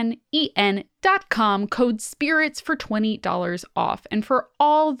BROOKLINEN.com, code SPIRITS for $20 off. And for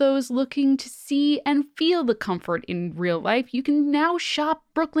all those looking to see and feel the comfort in real life, you can now shop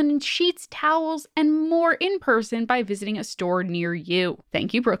Brooklinen sheets, towels, and more in person by visiting a store near you.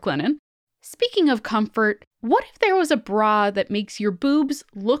 Thank you, Brooklinen. Speaking of comfort, what if there was a bra that makes your boobs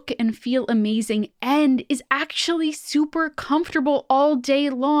look and feel amazing and is actually super comfortable all day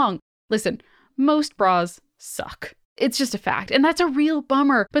long? Listen, most bras suck. It's just a fact, and that's a real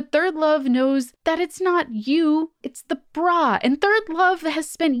bummer. But Third Love knows that it's not you, it's the bra. And Third Love has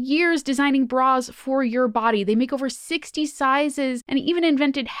spent years designing bras for your body. They make over 60 sizes and even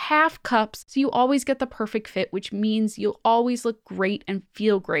invented half cups, so you always get the perfect fit, which means you'll always look great and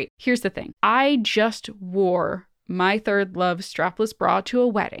feel great. Here's the thing. I just wore my Third Love strapless bra to a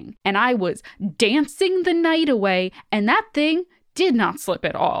wedding, and I was dancing the night away, and that thing did not slip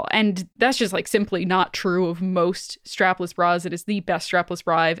at all. And that's just like simply not true of most strapless bras. It is the best strapless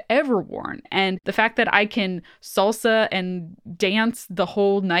bra I've ever worn. And the fact that I can salsa and dance the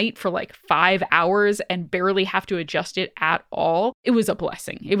whole night for like 5 hours and barely have to adjust it at all, it was a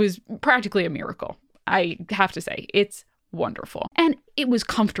blessing. It was practically a miracle. I have to say, it's wonderful. And it was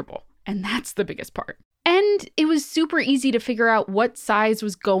comfortable. And that's the biggest part. And it was super easy to figure out what size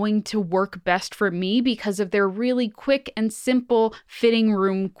was going to work best for me because of their really quick and simple fitting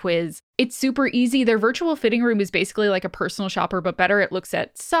room quiz. It's super easy. Their virtual fitting room is basically like a personal shopper, but better. It looks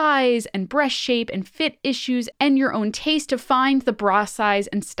at size and breast shape and fit issues and your own taste to find the bra size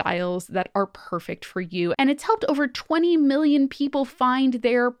and styles that are perfect for you. And it's helped over 20 million people find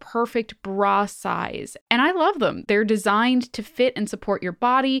their perfect bra size. And I love them. They're designed to fit and support your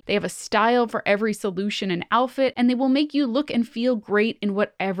body. They have a style for every solution and outfit, and they will make you look and feel great in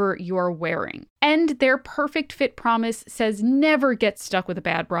whatever you're wearing. And their perfect fit promise says never get stuck with a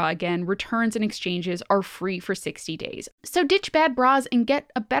bad bra again. Returns and exchanges are free for 60 days. So ditch bad bras and get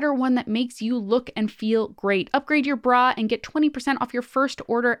a better one that makes you look and feel great. Upgrade your bra and get 20% off your first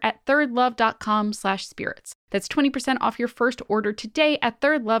order at thirdlove.com/spirits. That's 20% off your first order today at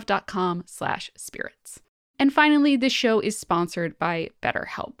thirdlove.com/spirits. And finally, this show is sponsored by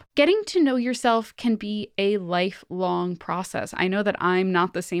BetterHelp. Getting to know yourself can be a lifelong process. I know that I'm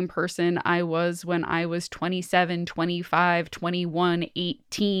not the same person I was when I was 27, 25, 21,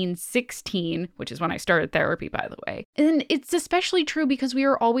 18, 16, which is when I started therapy, by the way. And it's especially true because we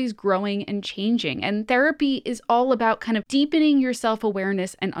are always growing and changing. And therapy is all about kind of deepening your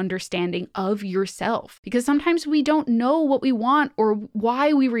self-awareness and understanding of yourself. Because sometimes we don't know what we want or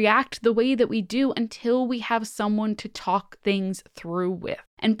why we react the way that we do until we have someone to talk things through with.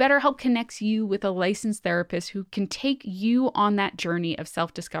 And BetterHelp connects you with a licensed therapist who can take you on that journey of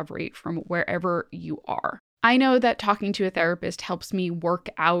self-discovery from wherever you are. I know that talking to a therapist helps me work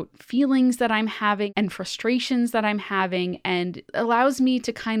out feelings that I'm having and frustrations that I'm having, and allows me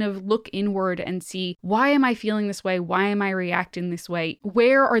to kind of look inward and see, why am I feeling this way? Why am I reacting this way?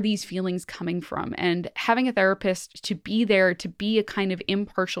 Where are these feelings coming from? And having a therapist to be there, to be a kind of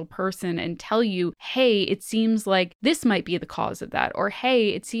impartial person and tell you, hey, it seems like this might be the cause of that. Or, hey,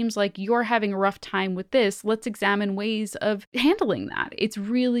 it seems like you're having a rough time with this. Let's examine ways of handling that. It's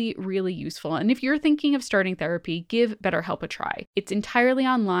really, really useful. And if you're thinking of starting therapy, give BetterHelp a try. It's entirely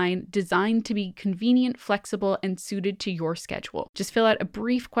online, designed to be convenient, flexible, and suited to your schedule. Just fill out a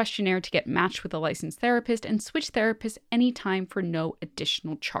brief questionnaire to get matched with a licensed therapist and switch therapists anytime for no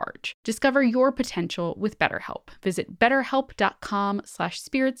additional charge. Discover your potential with BetterHelp. Visit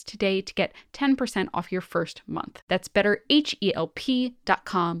betterhelp.com/spirits today to get 10% off your first month. That's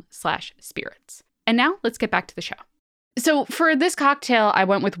betterhelp.com/spirits. And now let's get back to the show. So for this cocktail, I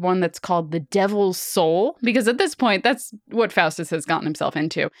went with one that's called the Devil's Soul, because at this point, that's what Faustus has gotten himself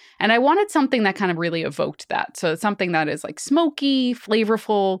into. And I wanted something that kind of really evoked that. So it's something that is like smoky,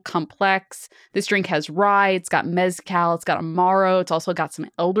 flavorful, complex. This drink has rye, it's got mezcal, it's got amaro, it's also got some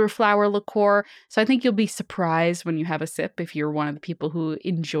elderflower liqueur. So I think you'll be surprised when you have a sip if you're one of the people who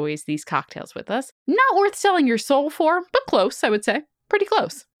enjoys these cocktails with us. Not worth selling your soul for, but close, I would say. Pretty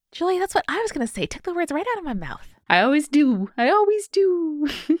close. Julie, that's what I was going to say. Took the words right out of my mouth. I always do.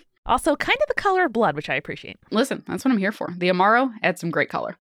 Also, kind of the color of blood, which I appreciate. Listen, that's what I'm here for. The Amaro adds some great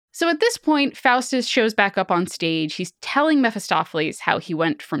color. So at this point, Faustus shows back up on stage. He's telling Mephistopheles how he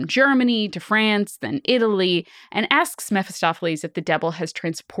went from Germany to France, then Italy, and asks Mephistopheles if the devil has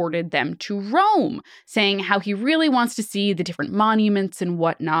transported them to Rome, saying how he really wants to see the different monuments and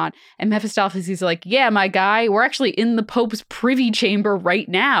whatnot. And Mephistopheles is like, yeah, my guy, we're actually in the Pope's privy chamber right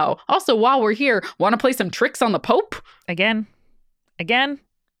now. Also, while we're here, want to play some tricks on the Pope? Again,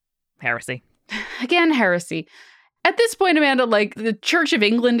 heresy. Again, heresy. At this point, Amanda, like, the Church of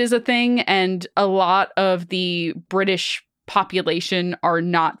England is a thing, and a lot of the British population are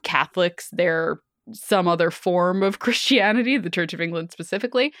not Catholics. They're some other form of Christianity, the Church of England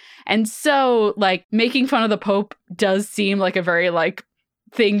specifically. And so, like, making fun of the Pope does seem like a very, like,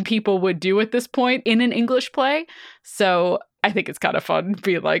 thing people would do at this point in an English play. So I think it's kind of fun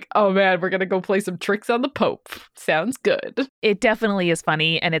being like, oh man, we're going to go play some tricks on the Pope. Sounds good. It definitely is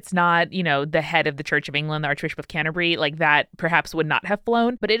funny. And it's not, you know, the head of the Church of England, the Archbishop of Canterbury, like that perhaps would not have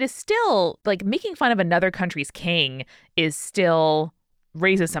flown. But it is still like making fun of another country's king is still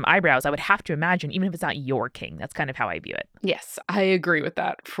raises some eyebrows, I would have to imagine, even if it's not your king. That's kind of how I view it. Yes, I agree with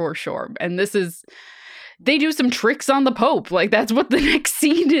that for sure. And this is... they do some tricks on the Pope. Like, that's what the next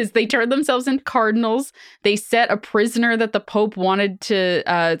scene is. They turn themselves into cardinals. They set a prisoner that the Pope wanted to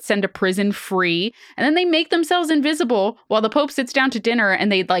send to prison free. And then they make themselves invisible while the Pope sits down to dinner,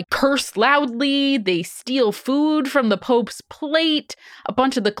 and they, like, curse loudly. They steal food from the Pope's plate. A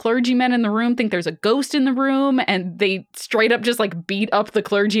bunch of the clergymen in the room think there's a ghost in the room, and they straight up just, like, beat up the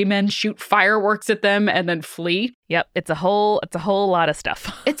clergymen, shoot fireworks at them, and then flee. Yep, it's a whole lot of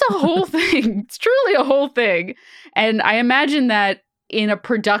stuff. It's a whole thing. It's truly a whole thing. And I imagine that in a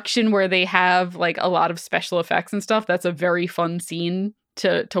production where they have like a lot of special effects and stuff, that's a very fun scene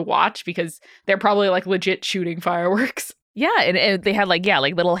to watch, because they're probably like legit shooting fireworks. Yeah, and they had like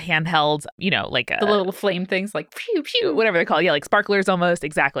little handhelds, you know, like the little flame things, like pew pew, whatever they're called. Yeah, like sparklers almost,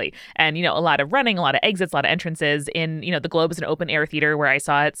 exactly. And, you know, a lot of running, a lot of exits, a lot of entrances. In, you know, the Globe is an open air theater where I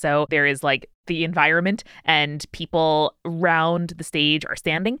saw it. So there is like the environment, and people around the stage are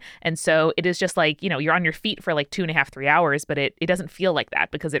standing. And so it is just like, you know, you're on your feet for like 2.5, 3 hours, but it doesn't feel like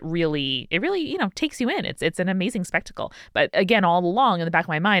that, because it really, you know, takes you in. It's an amazing spectacle. But again, all along in the back of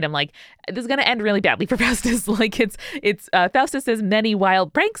my mind, I'm like, this is going to end really badly for Faustus. Like it's Faustus's many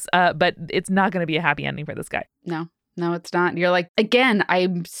wild pranks, but it's not going to be a happy ending for this guy. No, it's not. You're like, again,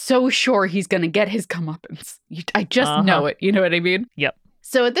 I'm so sure he's going to get his comeuppance. I just know it. You know what I mean? Yep.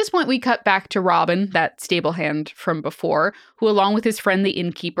 So at this point, we cut back to Robin, that stable hand from before, who, along with his friend the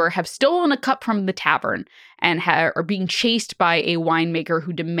innkeeper, have stolen a cup from the tavern and are being chased by a winemaker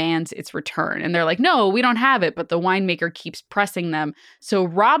who demands its return. And they're like, no, we don't have it. But the winemaker keeps pressing them. So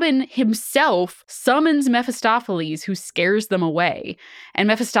Robin himself summons Mephistopheles, who scares them away. And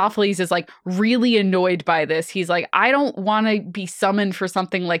Mephistopheles is like really annoyed by this. He's like, I don't want to be summoned for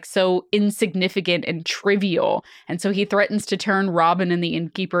something like so insignificant and trivial. And so he threatens to turn Robin and the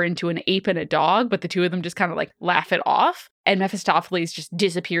innkeeper into an ape and a dog. But the two of them just kind of like laugh it off. And Mephistopheles just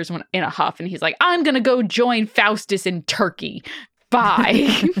disappears in a huff. And he's like, I'm going to go join Faustus in Turkey.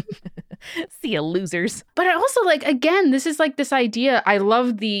 Bye. See ya, losers. But I also again, this is this idea. I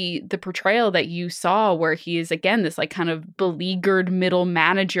love the portrayal that you saw where he is, again, this kind of beleaguered middle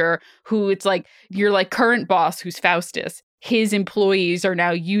manager who it's your current boss, who's Faustus. His employees are now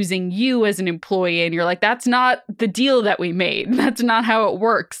using you as an employee. And you're like, that's not the deal that we made. That's not how it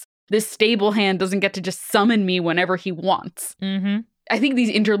works. This stable hand doesn't get to just summon me whenever he wants. Mm-hmm. I think these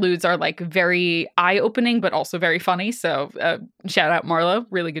interludes are very eye-opening, but also very funny. So shout out Marlowe.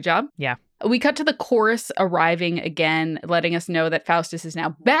 Really good job. Yeah. We cut to the chorus arriving again, letting us know that Faustus is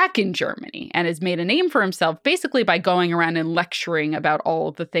now back in Germany and has made a name for himself basically by going around and lecturing about all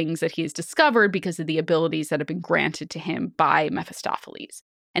of the things that he has discovered because of the abilities that have been granted to him by Mephistopheles.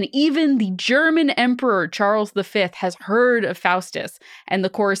 And even the German Emperor Charles V has heard of Faustus, and the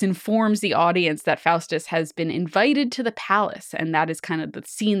chorus informs the audience that Faustus has been invited to the palace, and that is kind of the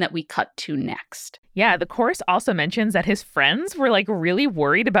scene that we cut to next. Yeah, the chorus also mentions that his friends were really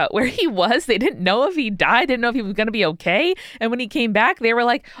worried about where he was. They didn't know if he died, didn't know if he was going to be okay. And when he came back, they were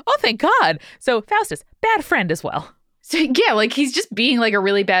like, oh, thank God. So Faustus, bad friend as well. So yeah, he's just being a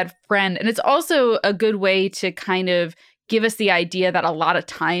really bad friend. And it's also a good way to kind of give us the idea that a lot of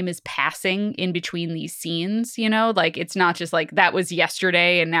time is passing in between these scenes, it's not just that was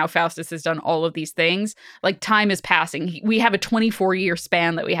yesterday and now Faustus has done all of these things. Time is passing. We have a 24-year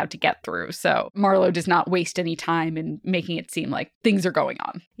span that we have to get through. So Marlowe does not waste any time in making it seem like things are going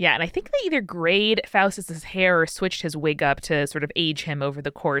on. Yeah, and I think they either grayed Faustus's hair or switched his wig up to sort of age him over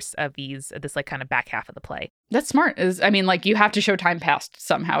the course of this kind of back half of the play. That's smart. You have to show time passed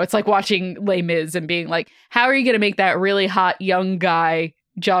somehow. It's like watching Les Mis and being how are you going to make that really hot young guy,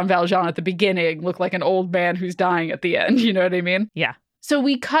 Jean Valjean, at the beginning look like an old man who's dying at the end? You know what I mean? Yeah. So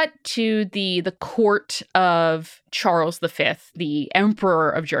we cut to the court of Charles V, the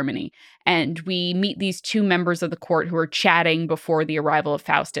Emperor of Germany, and we meet these two members of the court who are chatting before the arrival of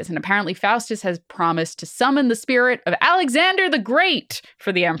Faustus. And apparently Faustus has promised to summon the spirit of Alexander the Great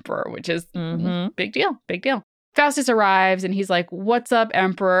for the emperor, which is big deal, big deal. Faustus arrives and he's like, what's up,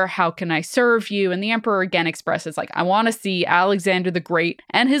 Emperor? How can I serve you? And the Emperor again expresses I want to see Alexander the Great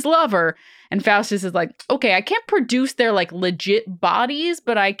and his lover. And Faustus is like, okay, I can't produce their legit bodies,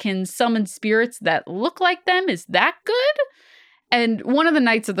 but I can summon spirits that look like them. Is that good? And one of the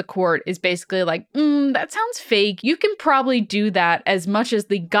knights of the court is basically that sounds fake. You can probably do that as much as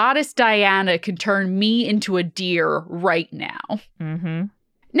the goddess Diana can turn me into a deer right now. Mm-hmm.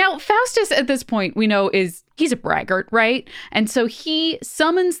 Now, Faustus at this point, we know he's a braggart, right? And so he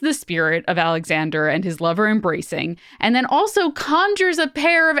summons the spirit of Alexander and his lover embracing, and then also conjures a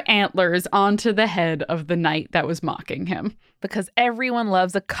pair of antlers onto the head of the knight that was mocking him. Because everyone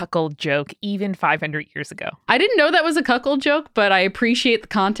loves a cuckold joke, even 500 years ago. I didn't know that was a cuckold joke, but I appreciate the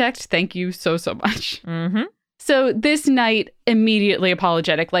context. Thank you so, so much. Mm-hmm. So this knight immediately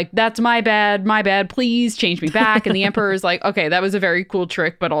apologetic, that's my bad, please change me back. And the emperor is like, okay, that was a very cool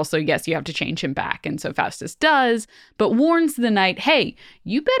trick, but also, yes, you have to change him back. And so Faustus does, but warns the knight, hey,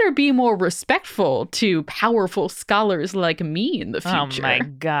 you better be more respectful to powerful scholars like me in the future. Oh my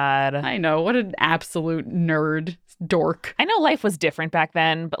God. I know, what an absolute nerd. Dork. I know life was different back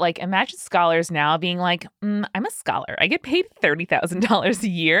then, but imagine scholars now being I'm a scholar. I get paid $30,000 a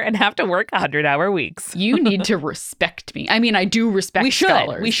year and have to work 100-hour weeks. You need to respect me. I mean, I do respect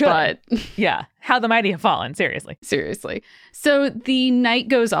scholars. We should. But yeah. How the mighty have fallen. Seriously. So the knight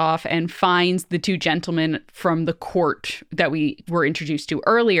goes off and finds the two gentlemen from the court that we were introduced to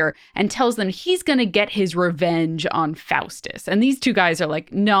earlier and tells them he's going to get his revenge on Faustus. And these two guys are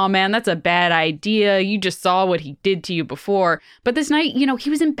like, no, man, that's a bad idea. You just saw what he did to you before. But this knight, he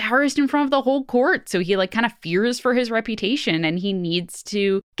was embarrassed in front of the whole court. So he kind of fears for his reputation and he needs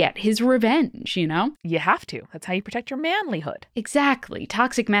to get his revenge, You have to. That's how you protect your manlyhood. Exactly.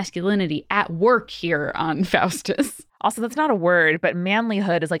 Toxic masculinity at work here on Faustus. Also, that's not a word, but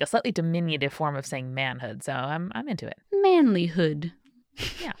manlyhood is a slightly diminutive form of saying manhood. So I'm into it. Manlyhood.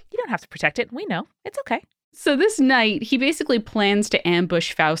 Yeah, you don't have to protect it. We know. It's okay. So this knight, he basically plans to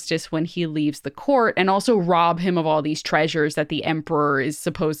ambush Faustus when he leaves the court and also rob him of all these treasures that the emperor is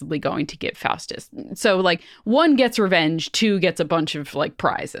supposedly going to give Faustus. So one gets revenge, two gets a bunch of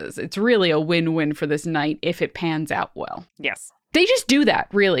prizes. It's really a win-win for this knight if it pans out well. Yes. They just do that,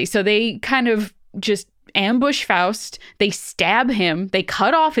 really. So they kind of just ambush Faust, they stab him, they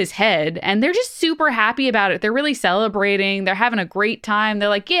cut off his head, and they're just super happy about it. They're really celebrating. They're having a great time. They're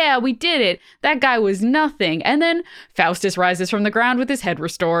like, yeah, we did it. That guy was nothing. And then Faustus rises from the ground with his head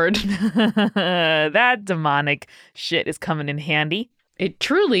restored. That demonic shit is coming in handy. It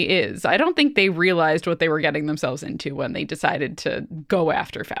truly is. I don't think they realized what they were getting themselves into when they decided to go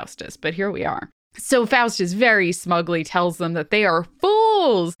after Faustus, but here we are. So Faustus very smugly tells them that they are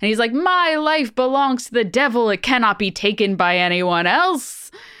fools. And he's like, my life belongs to the devil. It cannot be taken by anyone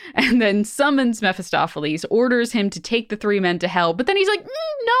else. And then summons Mephistopheles, orders him to take the three men to hell. But then he's like,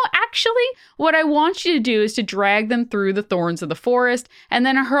 no, actually, what I want you to do is to drag them through the thorns of the forest and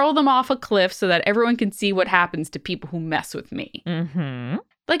then hurl them off a cliff so that everyone can see what happens to people who mess with me. Mm-hmm.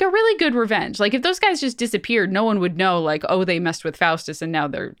 Like a really good revenge. Like if those guys just disappeared, no one would know like, oh, they messed with Faustus and now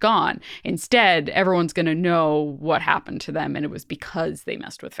they're gone. Instead, everyone's going to know what happened to them and it was because they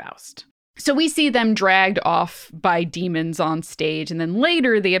messed with Faust. So we see them dragged off by demons on stage, and then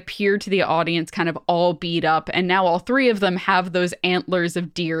later they appear to the audience kind of all beat up, and now all three of them have those antlers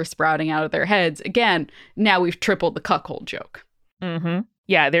of deer sprouting out of their heads. Again, now we've tripled the cuckold joke. Mm-hmm.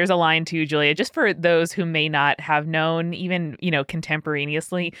 Yeah, there's a line too, Julia, just for those who may not have known, even,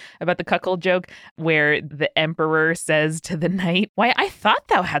 contemporaneously about the cuckold joke, where the emperor says to the knight, why, I thought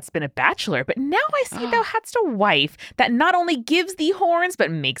thou hadst been a bachelor, but now I see thou hadst a wife that not only gives thee horns,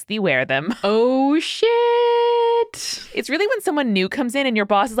 but makes thee wear them. Oh, shit. It's really when someone new comes in and your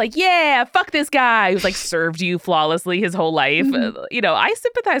boss is like, yeah, fuck this guy who's like served you flawlessly his whole life. I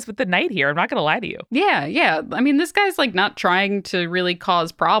sympathize with the knight here. I'm not going to lie to you. Yeah. I mean, this guy's like not trying to really cause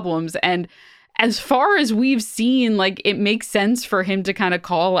problems. And as far as we've seen, like it makes sense for him to kind of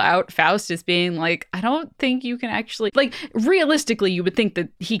call out Faustus being like, I don't think you can actually, like realistically, you would think that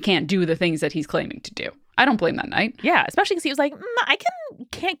he can't do the things that he's claiming to do. I don't blame that knight. Yeah, especially because he was like, I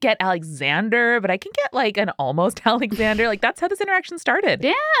can't get Alexander, but I can get like an almost Alexander. Like that's how this interaction started.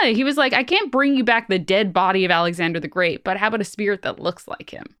 Yeah, he was like, I can't bring you back the dead body of Alexander the Great, but how about a spirit that looks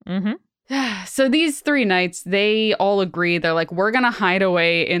like him? Mm-hmm. So these three knights, they all agree. They're like, we're going to hide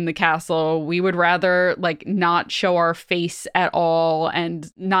away in the castle. We would rather like not show our face at all and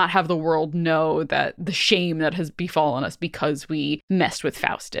not have the world know that the shame that has befallen us because we messed with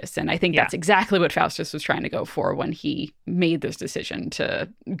Faustus. And I think that's exactly what Faustus was trying to go for when he made this decision to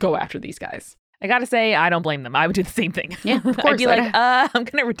go after these guys. I gotta say, I don't blame them. I would do the same thing. Yeah, of course. I'd be like, I'm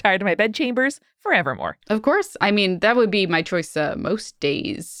gonna retire to my bedchambers forevermore. Of course. I mean, that would be my choice most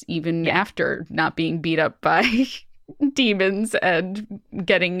days, even after not being beat up by demons and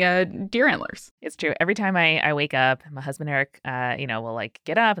getting deer antlers. It's true. Every time I wake up, my husband Eric, will like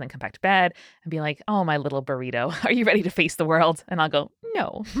get up and then come back to bed and be like, oh, my little burrito, are you ready to face the world? And I'll go,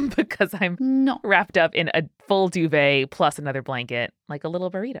 no, because I'm wrapped up in a full duvet plus another blanket like a little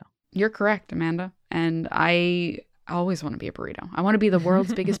burrito. You're correct, Amanda. And I always want to be a burrito. I want to be the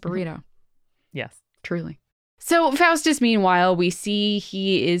world's biggest burrito. Yes. Truly. So Faustus, meanwhile, we see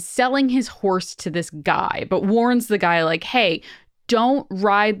he is selling his horse to this guy, but warns the guy like, hey, don't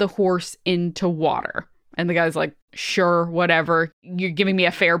ride the horse into water. And the guy's like, sure, whatever. You're giving me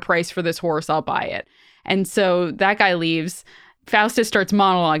a fair price for this horse. I'll buy it. And so that guy leaves. Faustus starts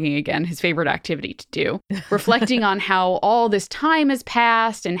monologuing again, his favorite activity to do, reflecting on how all this time has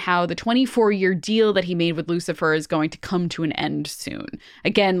passed and how the 24-year deal that he made with Lucifer is going to come to an end soon.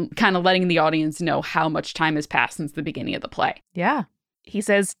 Again, kind of letting the audience know how much time has passed since the beginning of the play. Yeah. He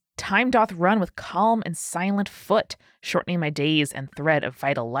says, time doth run with calm and silent foot, shortening my days and thread of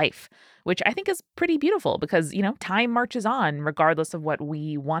vital life, which I think is pretty beautiful because, time marches on regardless of what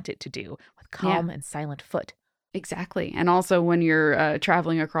we want it to do with calm and silent foot. Exactly. And also when you're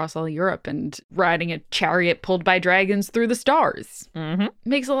traveling across all Europe and riding a chariot pulled by dragons through the stars. Mm-hmm.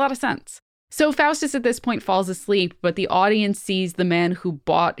 Makes a lot of sense. So Faustus at this point falls asleep, but the audience sees the man who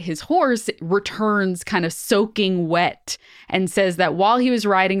bought his horse returns kind of soaking wet and says that while he was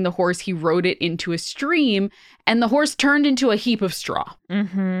riding the horse, he rode it into a stream and the horse turned into a heap of straw.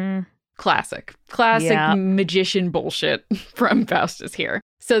 Mm-hmm. Classic magician bullshit from Faustus here.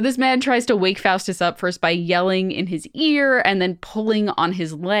 So this man tries to wake Faustus up first by yelling in his ear and then pulling on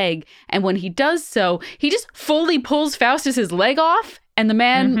his leg. And when he does so, he just fully pulls Faustus's leg off and the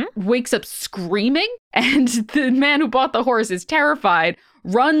man wakes up screaming. And the man who bought the horse is terrified,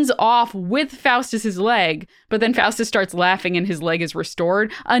 runs off with Faustus's leg. But then Faustus starts laughing and his leg is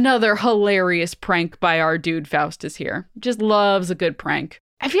restored. Another hilarious prank by our dude Faustus here. Just loves a good prank.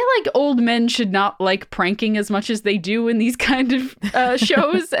 I feel like old men should not like pranking as much as they do in these kind of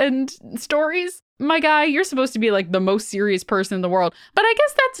shows and stories. My guy, you're supposed to be like the most serious person in the world, but I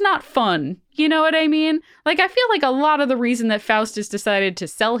guess that's not fun. You know what I mean? Like, I feel like a lot of the reason that Faustus decided to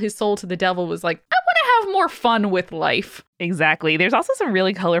sell his soul to the devil was like, I want to have more fun with life. Exactly. There's also some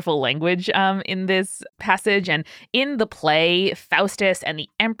really colorful language in this passage. And in the play, Faustus and the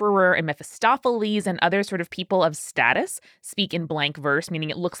emperor and Mephistopheles and other sort of people of status speak in blank verse, meaning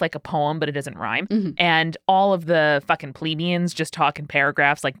it looks like a poem, but it doesn't rhyme. Mm-hmm. And all of the fucking plebeians just talk in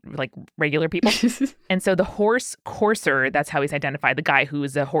paragraphs like regular people. And so the horse courser, that's how he's identified, the guy who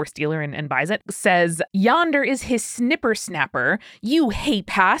is a horse dealer and buys it, says, "Yonder is his snipper snapper. You hay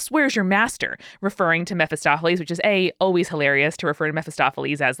pass, where's your master?" Referring to Mephistopheles, which is always hilarious to refer to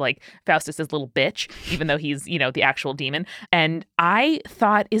Mephistopheles as like Faustus's little bitch, even though he's, the actual demon. And I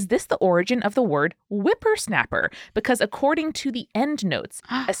thought, is this the origin of the word whippersnapper? Because according to the end notes,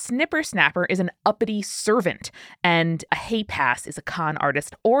 a snipper snapper is an uppity servant and a hay pass is a con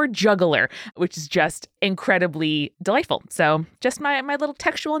artist or juggler, which is just incredibly delightful. So just my little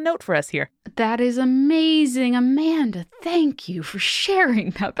textual note for us here. That is amazing, Amanda. Thank you for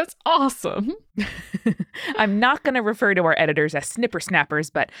sharing that. That's awesome. I'm not going to refer to our editors as snipper snappers,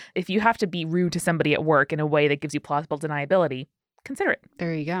 but if you have to be rude to somebody at work in a way that gives you plausible deniability, consider it.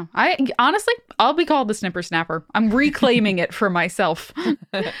 There you go. I'll be called the snipper snapper. I'm reclaiming it for myself.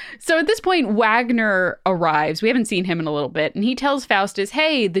 So at this point, Wagner arrives. We haven't seen him in a little bit. And he tells Faustus,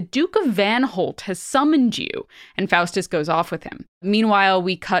 hey, the Duke of Van Holt has summoned you. And Faustus goes off with him. Meanwhile,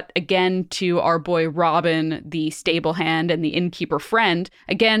 we cut again to our boy Robin, the stable hand and the innkeeper friend.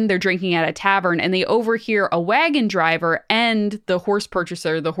 Again, they're drinking at a tavern and they overhear a wagon driver and the horse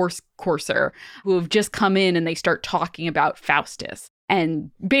purchaser, the horse courser, who have just come in and they start talking about Faustus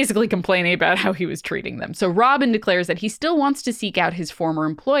and basically complaining about how he was treating them. So Robin declares that he still wants to seek out his former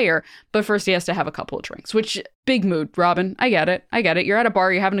employer, but first he has to have a couple of drinks, which big mood, Robin. I get it. You're at a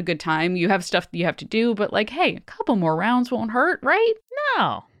bar, you're having a good time, you have stuff that you have to do, but like, hey, a couple more rounds won't hurt, right?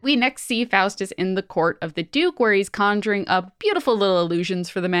 No. We next see Faustus in the court of the Duke, where he's conjuring up beautiful little illusions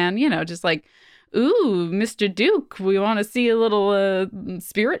for the man, just like, ooh, Mr. Duke, we want to see a little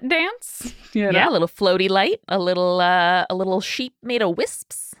spirit dance. Yeah, a little floaty light, a little sheep made of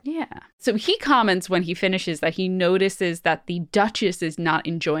wisps. Yeah. So he comments when he finishes that he notices that the Duchess is not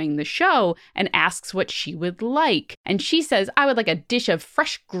enjoying the show and asks what she would like. And she says, I would like a dish of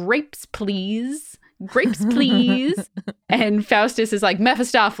fresh grapes, please. Grapes, please. And Faustus is like,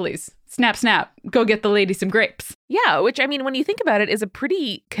 Mephistopheles, snap, snap, go get the lady some grapes. Yeah, which, I mean, when you think about it, is a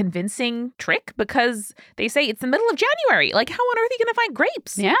pretty convincing trick because they say it's the middle of January. Like, how on earth are you going to find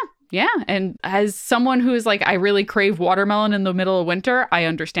grapes? Yeah. And as someone who is like, I really crave watermelon in the middle of winter, I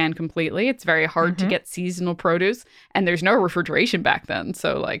understand completely. It's very hard to get seasonal produce and there's no refrigeration back then.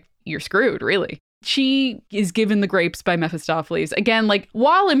 So like, you're screwed, really. She is given the grapes by Mephistopheles. Again, like,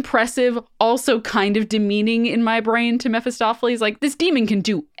 while impressive, also kind of demeaning in my brain to Mephistopheles. Like, this demon can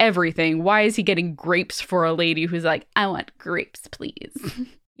do everything. Why is he getting grapes for a lady who's like, I want grapes, please?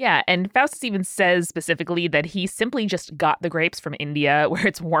 Yeah, and Faustus even says specifically that he simply just got the grapes from India where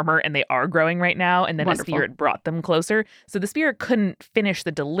it's warmer and they are growing right now, and then a spirit brought them closer. So the spirit couldn't finish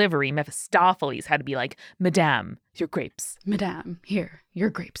the delivery. Mephistopheles had to be like, Madame, your grapes. Madame, here,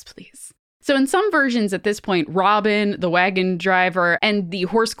 your grapes, please. So in some versions at this point, Robin, the wagon driver, and the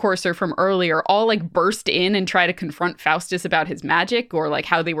horse courser from earlier all like burst in and try to confront Faustus about his magic or like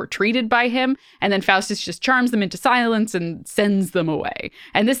how they were treated by him. And then Faustus just charms them into silence and sends them away.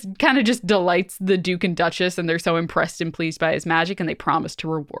 And this kind of just delights the Duke and Duchess, and they're so impressed and pleased by his magic and they promise to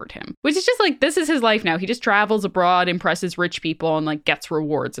reward him. Which is just like, this is his life now. He just travels abroad, impresses rich people, and like gets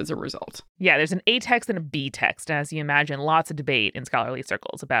rewards as a result. Yeah, there's an A text and a B text. As you imagine, lots of debate in scholarly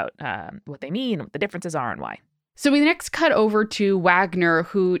circles about what they mean, what the differences are, and why. So we next cut over to Wagner,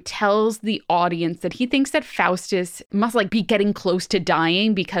 who tells the audience that he thinks that Faustus must like be getting close to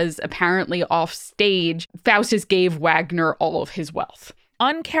dying because apparently off stage, Faustus gave Wagner all of his wealth.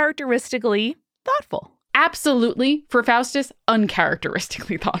 Uncharacteristically thoughtful. Absolutely, for Faustus,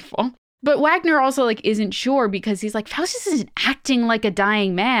 uncharacteristically thoughtful. But Wagner also like isn't sure because he's like, Faustus isn't acting like a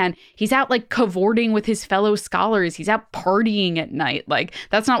dying man. He's out like cavorting with his fellow scholars. He's out partying at night. Like,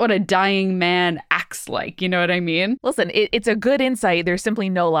 that's not what a dying man acts like. You know what I mean? Listen, it's a good insight. There's simply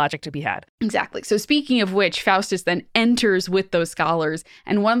no logic to be had. Exactly. So speaking of which, Faustus then enters with those scholars,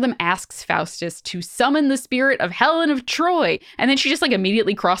 and one of them asks Faustus to summon the spirit of Helen of Troy. And then she just like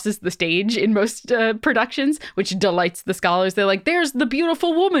immediately crosses the stage in most productions, which delights the scholars. They're like, there's the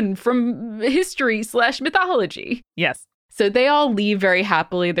beautiful woman from history/mythology. Yes. So they all leave very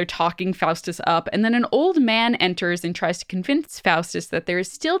happily. They're talking Faustus up. And then an old man enters and tries to convince Faustus that there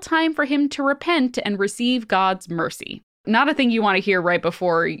is still time for him to repent and receive God's mercy. Not a thing you want to hear right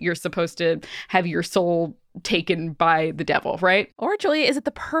before you're supposed to have your soul taken by the devil, right? Or, Julia, is it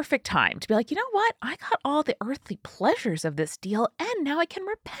the perfect time to be like, you know what? I got all the earthly pleasures of this deal and now I can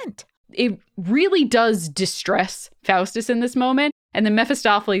repent. it really does distress Faustus in this moment. And then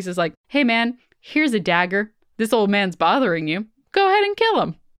Mephistopheles is like, hey man, here's a dagger. This old man's bothering you. Go ahead and kill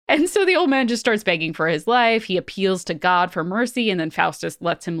him. And so the old man just starts begging for his life. He appeals to God for mercy, and then Faustus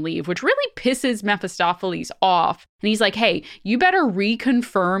lets him leave, which really pisses Mephistopheles off. And he's like, hey, you better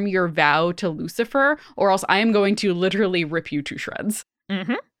reconfirm your vow to Lucifer, or else I am going to literally rip you to shreds.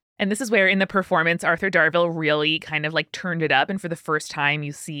 Mm-hmm. And this is where in the performance, Arthur Darvill really kind of like turned it up. And for the first time,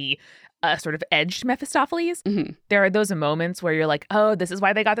 you see a sort of edged Mephistopheles. Mm-hmm. There are those moments where you're like, oh, this is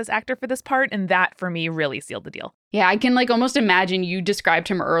why they got this actor for this part. And that for me really sealed the deal. Yeah, I can like almost imagine you described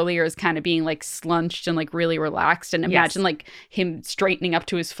him earlier as kind of being like slunched and like really relaxed, and imagine like him straightening up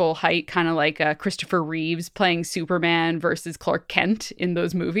to his full height, kind of like Christopher Reeves playing Superman versus Clark Kent in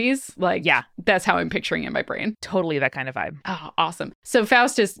those movies. Like, yeah, that's how I'm picturing it in my brain. Totally that kind of vibe. Oh, awesome. So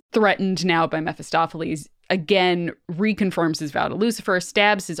Faustus, threatened now by Mephistopheles, again reconfirms his vow to Lucifer,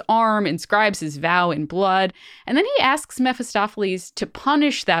 stabs his arm, inscribes his vow in blood, and then he asks Mephistopheles to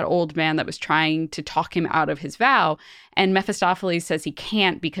punish that old man that was trying to talk him out of his vow. And Mephistopheles says he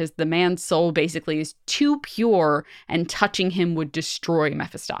can't because the man's soul basically is too pure and touching him would destroy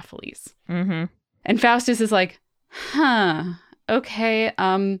Mephistopheles. Mm-hmm. And Faustus is like, okay,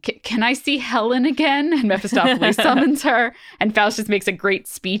 can I see Helen again? And Mephistopheles summons her, and Faustus makes a great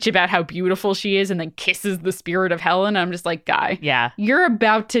speech about how beautiful she is and then kisses the spirit of Helen. I'm just like, guy, you're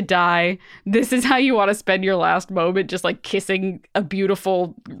about to die. This is how you want to spend your last moment, just like kissing a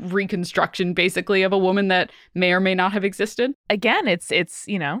beautiful reconstruction, basically, of a woman that may or may not have existed. Again, it's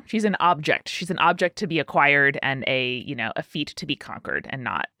you know, she's an object. She's an object to be acquired and a feat to be conquered, and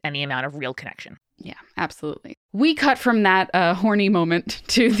not any amount of real connection. Yeah, absolutely. We cut from that horny moment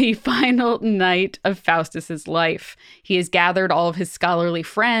to the final night of Faustus's life. He has gathered all of his scholarly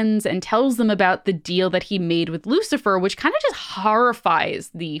friends and tells them about the deal that he made with Lucifer, which kind of just horrifies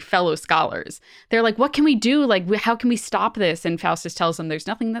the fellow scholars. They're like, what can we do? Like, how can we stop this? And Faustus tells them there's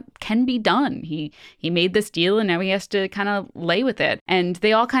nothing that can be done. He made this deal and now he has to kind of lay with it. And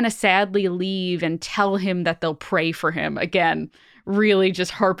they all kind of sadly leave and tell him that they'll pray for him. Again, really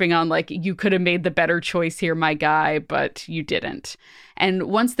just harping on like, you could have made the better choice here, my guy, but you didn't. And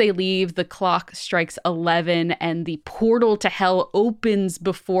once they leave, the clock strikes 11 and the portal to hell opens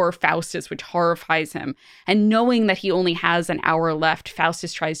before Faustus, which horrifies him. And knowing that he only has an hour left,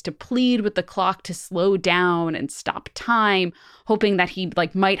 Faustus tries to plead with the clock to slow down and stop time, hoping that he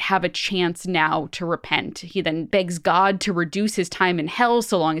might have a chance now to repent. He then begs God to reduce his time in hell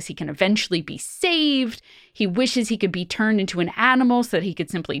so long as he can eventually be saved. He wishes he could be turned into an animal so that he could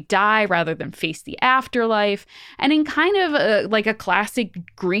simply die rather than face the afterlife. And in kind of a classic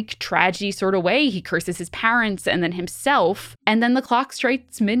Greek tragedy sort of way, he curses his parents and then himself. And then the clock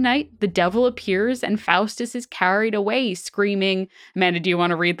strikes midnight, the devil appears, and Faustus is carried away screaming. Amanda, do you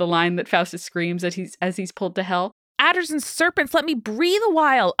want to read the line that Faustus screams as he's pulled to hell? Adders and serpents, let me breathe a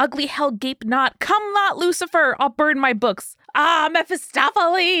while. Ugly hell, gape not. Come not, Lucifer. I'll burn my books. Ah,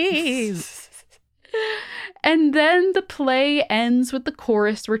 Mephistopheles. And then the play ends with the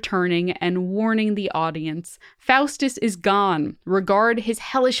chorus returning and warning the audience. Faustus is gone. Regard his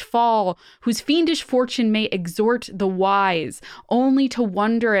hellish fall, whose fiendish fortune may exhort the wise, only to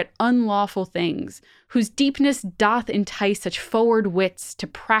wonder at unlawful things, whose deepness doth entice such forward wits to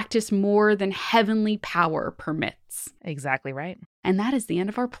practice more than heavenly power permits. Exactly right. And that is the end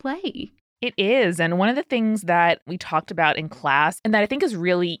of our play. It is. And one of the things that we talked about in class, and that I think is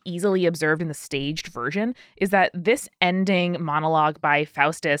really easily observed in the staged version, is that this ending monologue by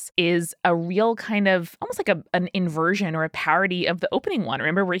Faustus is a real kind of almost like an inversion or a parody of the opening one.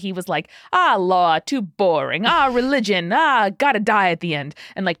 Remember where he was like, law, too boring. Religion. Gotta die at the end.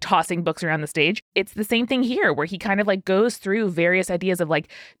 And like tossing books around the stage. It's the same thing here where he kind of like goes through various ideas of like,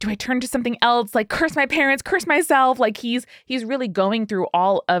 do I turn to something else? Like curse my parents, curse myself. Like he's really going through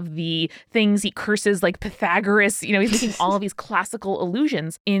all of the things. He curses like Pythagoras, he's making all of these classical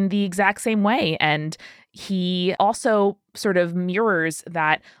allusions in the exact same way. And he also sort of mirrors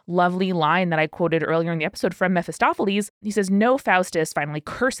that lovely line that I quoted earlier in the episode from Mephistopheles. He says, "No, Faustus, finally,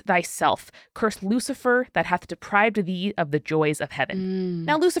 curse thyself. Curse Lucifer that hath deprived thee of the joys of heaven."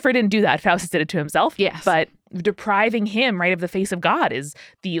 Now, Lucifer didn't do that. Faustus did it to himself. Yes. But depriving him, right, of the face of God is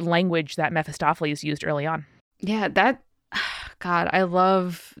the language that Mephistopheles used early on. Yeah, God, I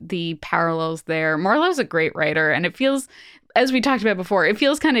love the parallels there. Marlowe's a great writer, and it feels as we talked about before, it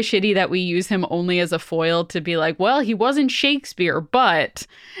feels kind of shitty that we use him only as a foil to be like, well, he wasn't Shakespeare, but...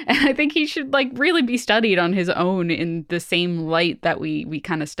 And I think he should like really be studied on his own in the same light that we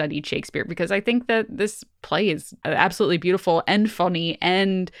kind of studied Shakespeare, because I think that this play is absolutely beautiful and funny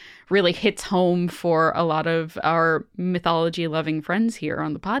and really hits home for a lot of our mythology-loving friends here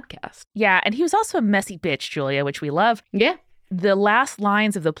on the podcast. Yeah, and he was also a messy bitch, Julia, which we love. Yeah. The last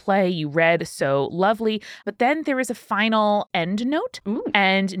lines of the play you read so lovely, but then there is a final end note. Ooh.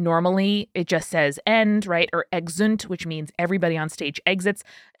 And normally it just says end, right? Or exunt, which means everybody on stage exits.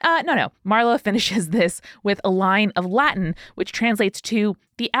 No. Marlowe finishes this with a line of Latin, which translates to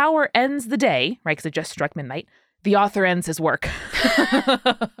the hour ends the day, right? Because it just struck midnight. The author ends his work.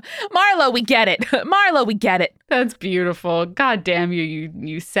 Marlowe, we get it. Marlowe, we get it. That's beautiful. God damn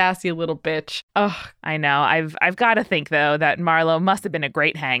you sassy little bitch. Ugh. I know. I've got to think, though, that Marlowe must have been a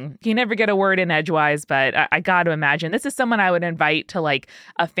great hang. You never get a word in edgewise, but I got to imagine this is someone I would invite to like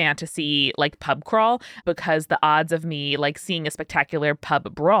a fantasy like pub crawl, because the odds of me like seeing a spectacular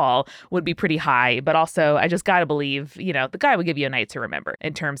pub brawl would be pretty high. But also, I just got to believe, the guy would give you a night to remember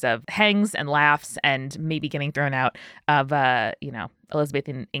in terms of hangs and laughs and maybe getting thrown out of,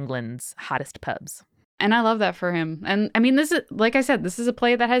 Elizabethan England's hottest pubs. And I love that for him. And I mean, this is, like I said, this is a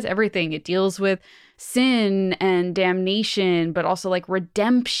play that has everything. It deals with sin and damnation, but also like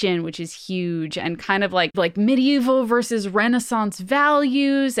redemption, which is huge, and kind of like medieval versus Renaissance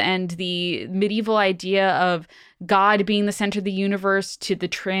values, and the medieval idea of God being the center of the universe to the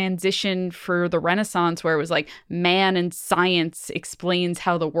transition for the Renaissance, where it was like man and science explains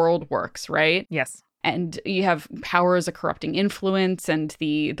how the world works, right? Yes. And you have power as a corrupting influence, and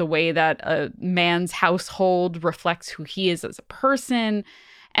the way that a man's household reflects who he is as a person.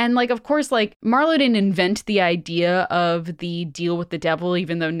 And like, of course, like Marlowe didn't invent the idea of the deal with the devil,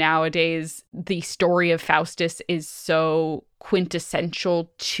 even though nowadays the story of Faustus is so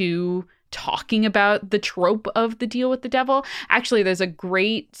quintessential to talking about the trope of the deal with the devil. Actually, there's a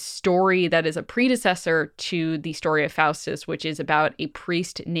great story that is a predecessor to the story of Faustus, which is about a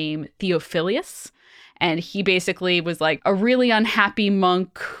priest named Theophilus. And he basically was like a really unhappy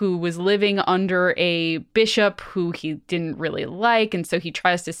monk who was living under a bishop who he didn't really like. And so he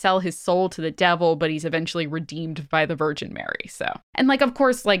tries to sell his soul to the devil, but he's eventually redeemed by the Virgin Mary. So, and like, of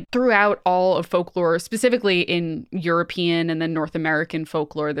course, like throughout all of folklore, specifically in European and then North American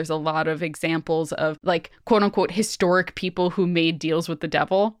folklore, there's a lot of examples of like, quote unquote, historic people who made deals with the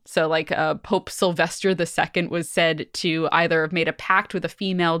devil. So like Pope Sylvester II was said to either have made a pact with a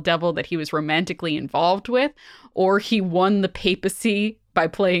female devil that he was romantically involved with, or he won the papacy by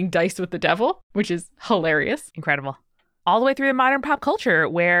playing dice with the devil, which is hilarious. Incredible. All the way through the modern pop culture,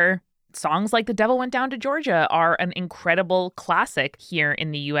 where songs like The Devil Went Down to Georgia are an incredible classic here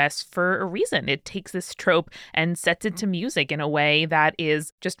in the US for a reason. It takes this trope and sets it to music in a way that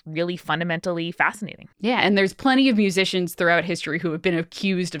is just really fundamentally fascinating. Yeah, and there's plenty of musicians throughout history who have been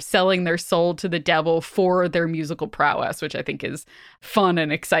accused of selling their soul to the devil for their musical prowess, which I think is fun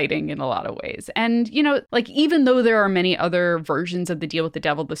and exciting in a lot of ways. And, like, even though there are many other versions of The Deal with the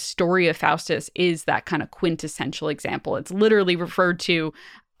Devil, the story of Faustus is that kind of quintessential example. It's literally referred to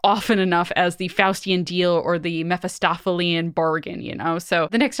often enough as the Faustian deal or the Mephistophelian bargain, So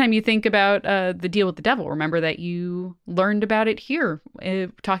the next time you think about The Deal with the Devil, remember that you learned about it here,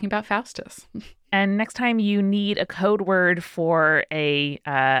 talking about Faustus. And next time you need a code word for a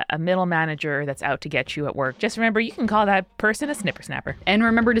middle manager that's out to get you at work, just remember you can call that person a snipper snapper. And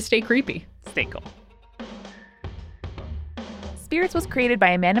remember to stay creepy. Stay cool. Spirits was created by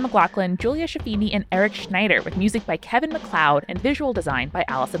Amanda McLaughlin, Julia Schaffini, and Eric Schneider, with music by Kevin MacLeod and visual design by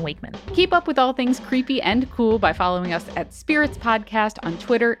Allison Wakeman. Keep up with all things creepy and cool by following us at Spirits Podcast on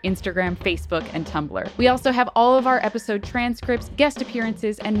Twitter, Instagram, Facebook, and Tumblr. We also have all of our episode transcripts, guest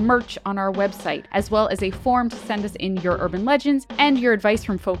appearances, and merch on our website, as well as a form to send us in your urban legends and your advice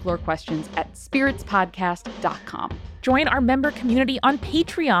from folklore questions at spiritspodcast.com. Join our member community on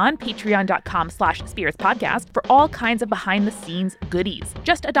Patreon, patreon.com/spiritspodcast, for all kinds of behind-the-scenes goodies.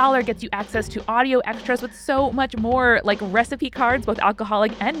 Just $1 gets you access to audio extras with so much more, like recipe cards, both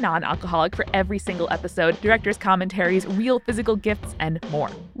alcoholic and non-alcoholic, for every single episode, director's commentaries, real physical gifts, and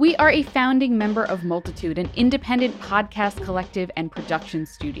more. We are a founding member of Multitude, an independent podcast collective and production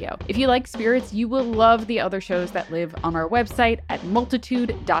studio. If you like Spirits, you will love the other shows that live on our website at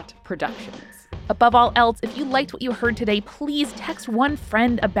multitude.productions. Above all else, if you liked what you heard today, please text one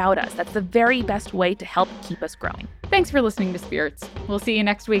friend about us. That's the very best way to help keep us growing. Thanks for listening to Spirits. We'll see you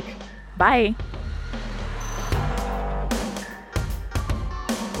next week. Bye.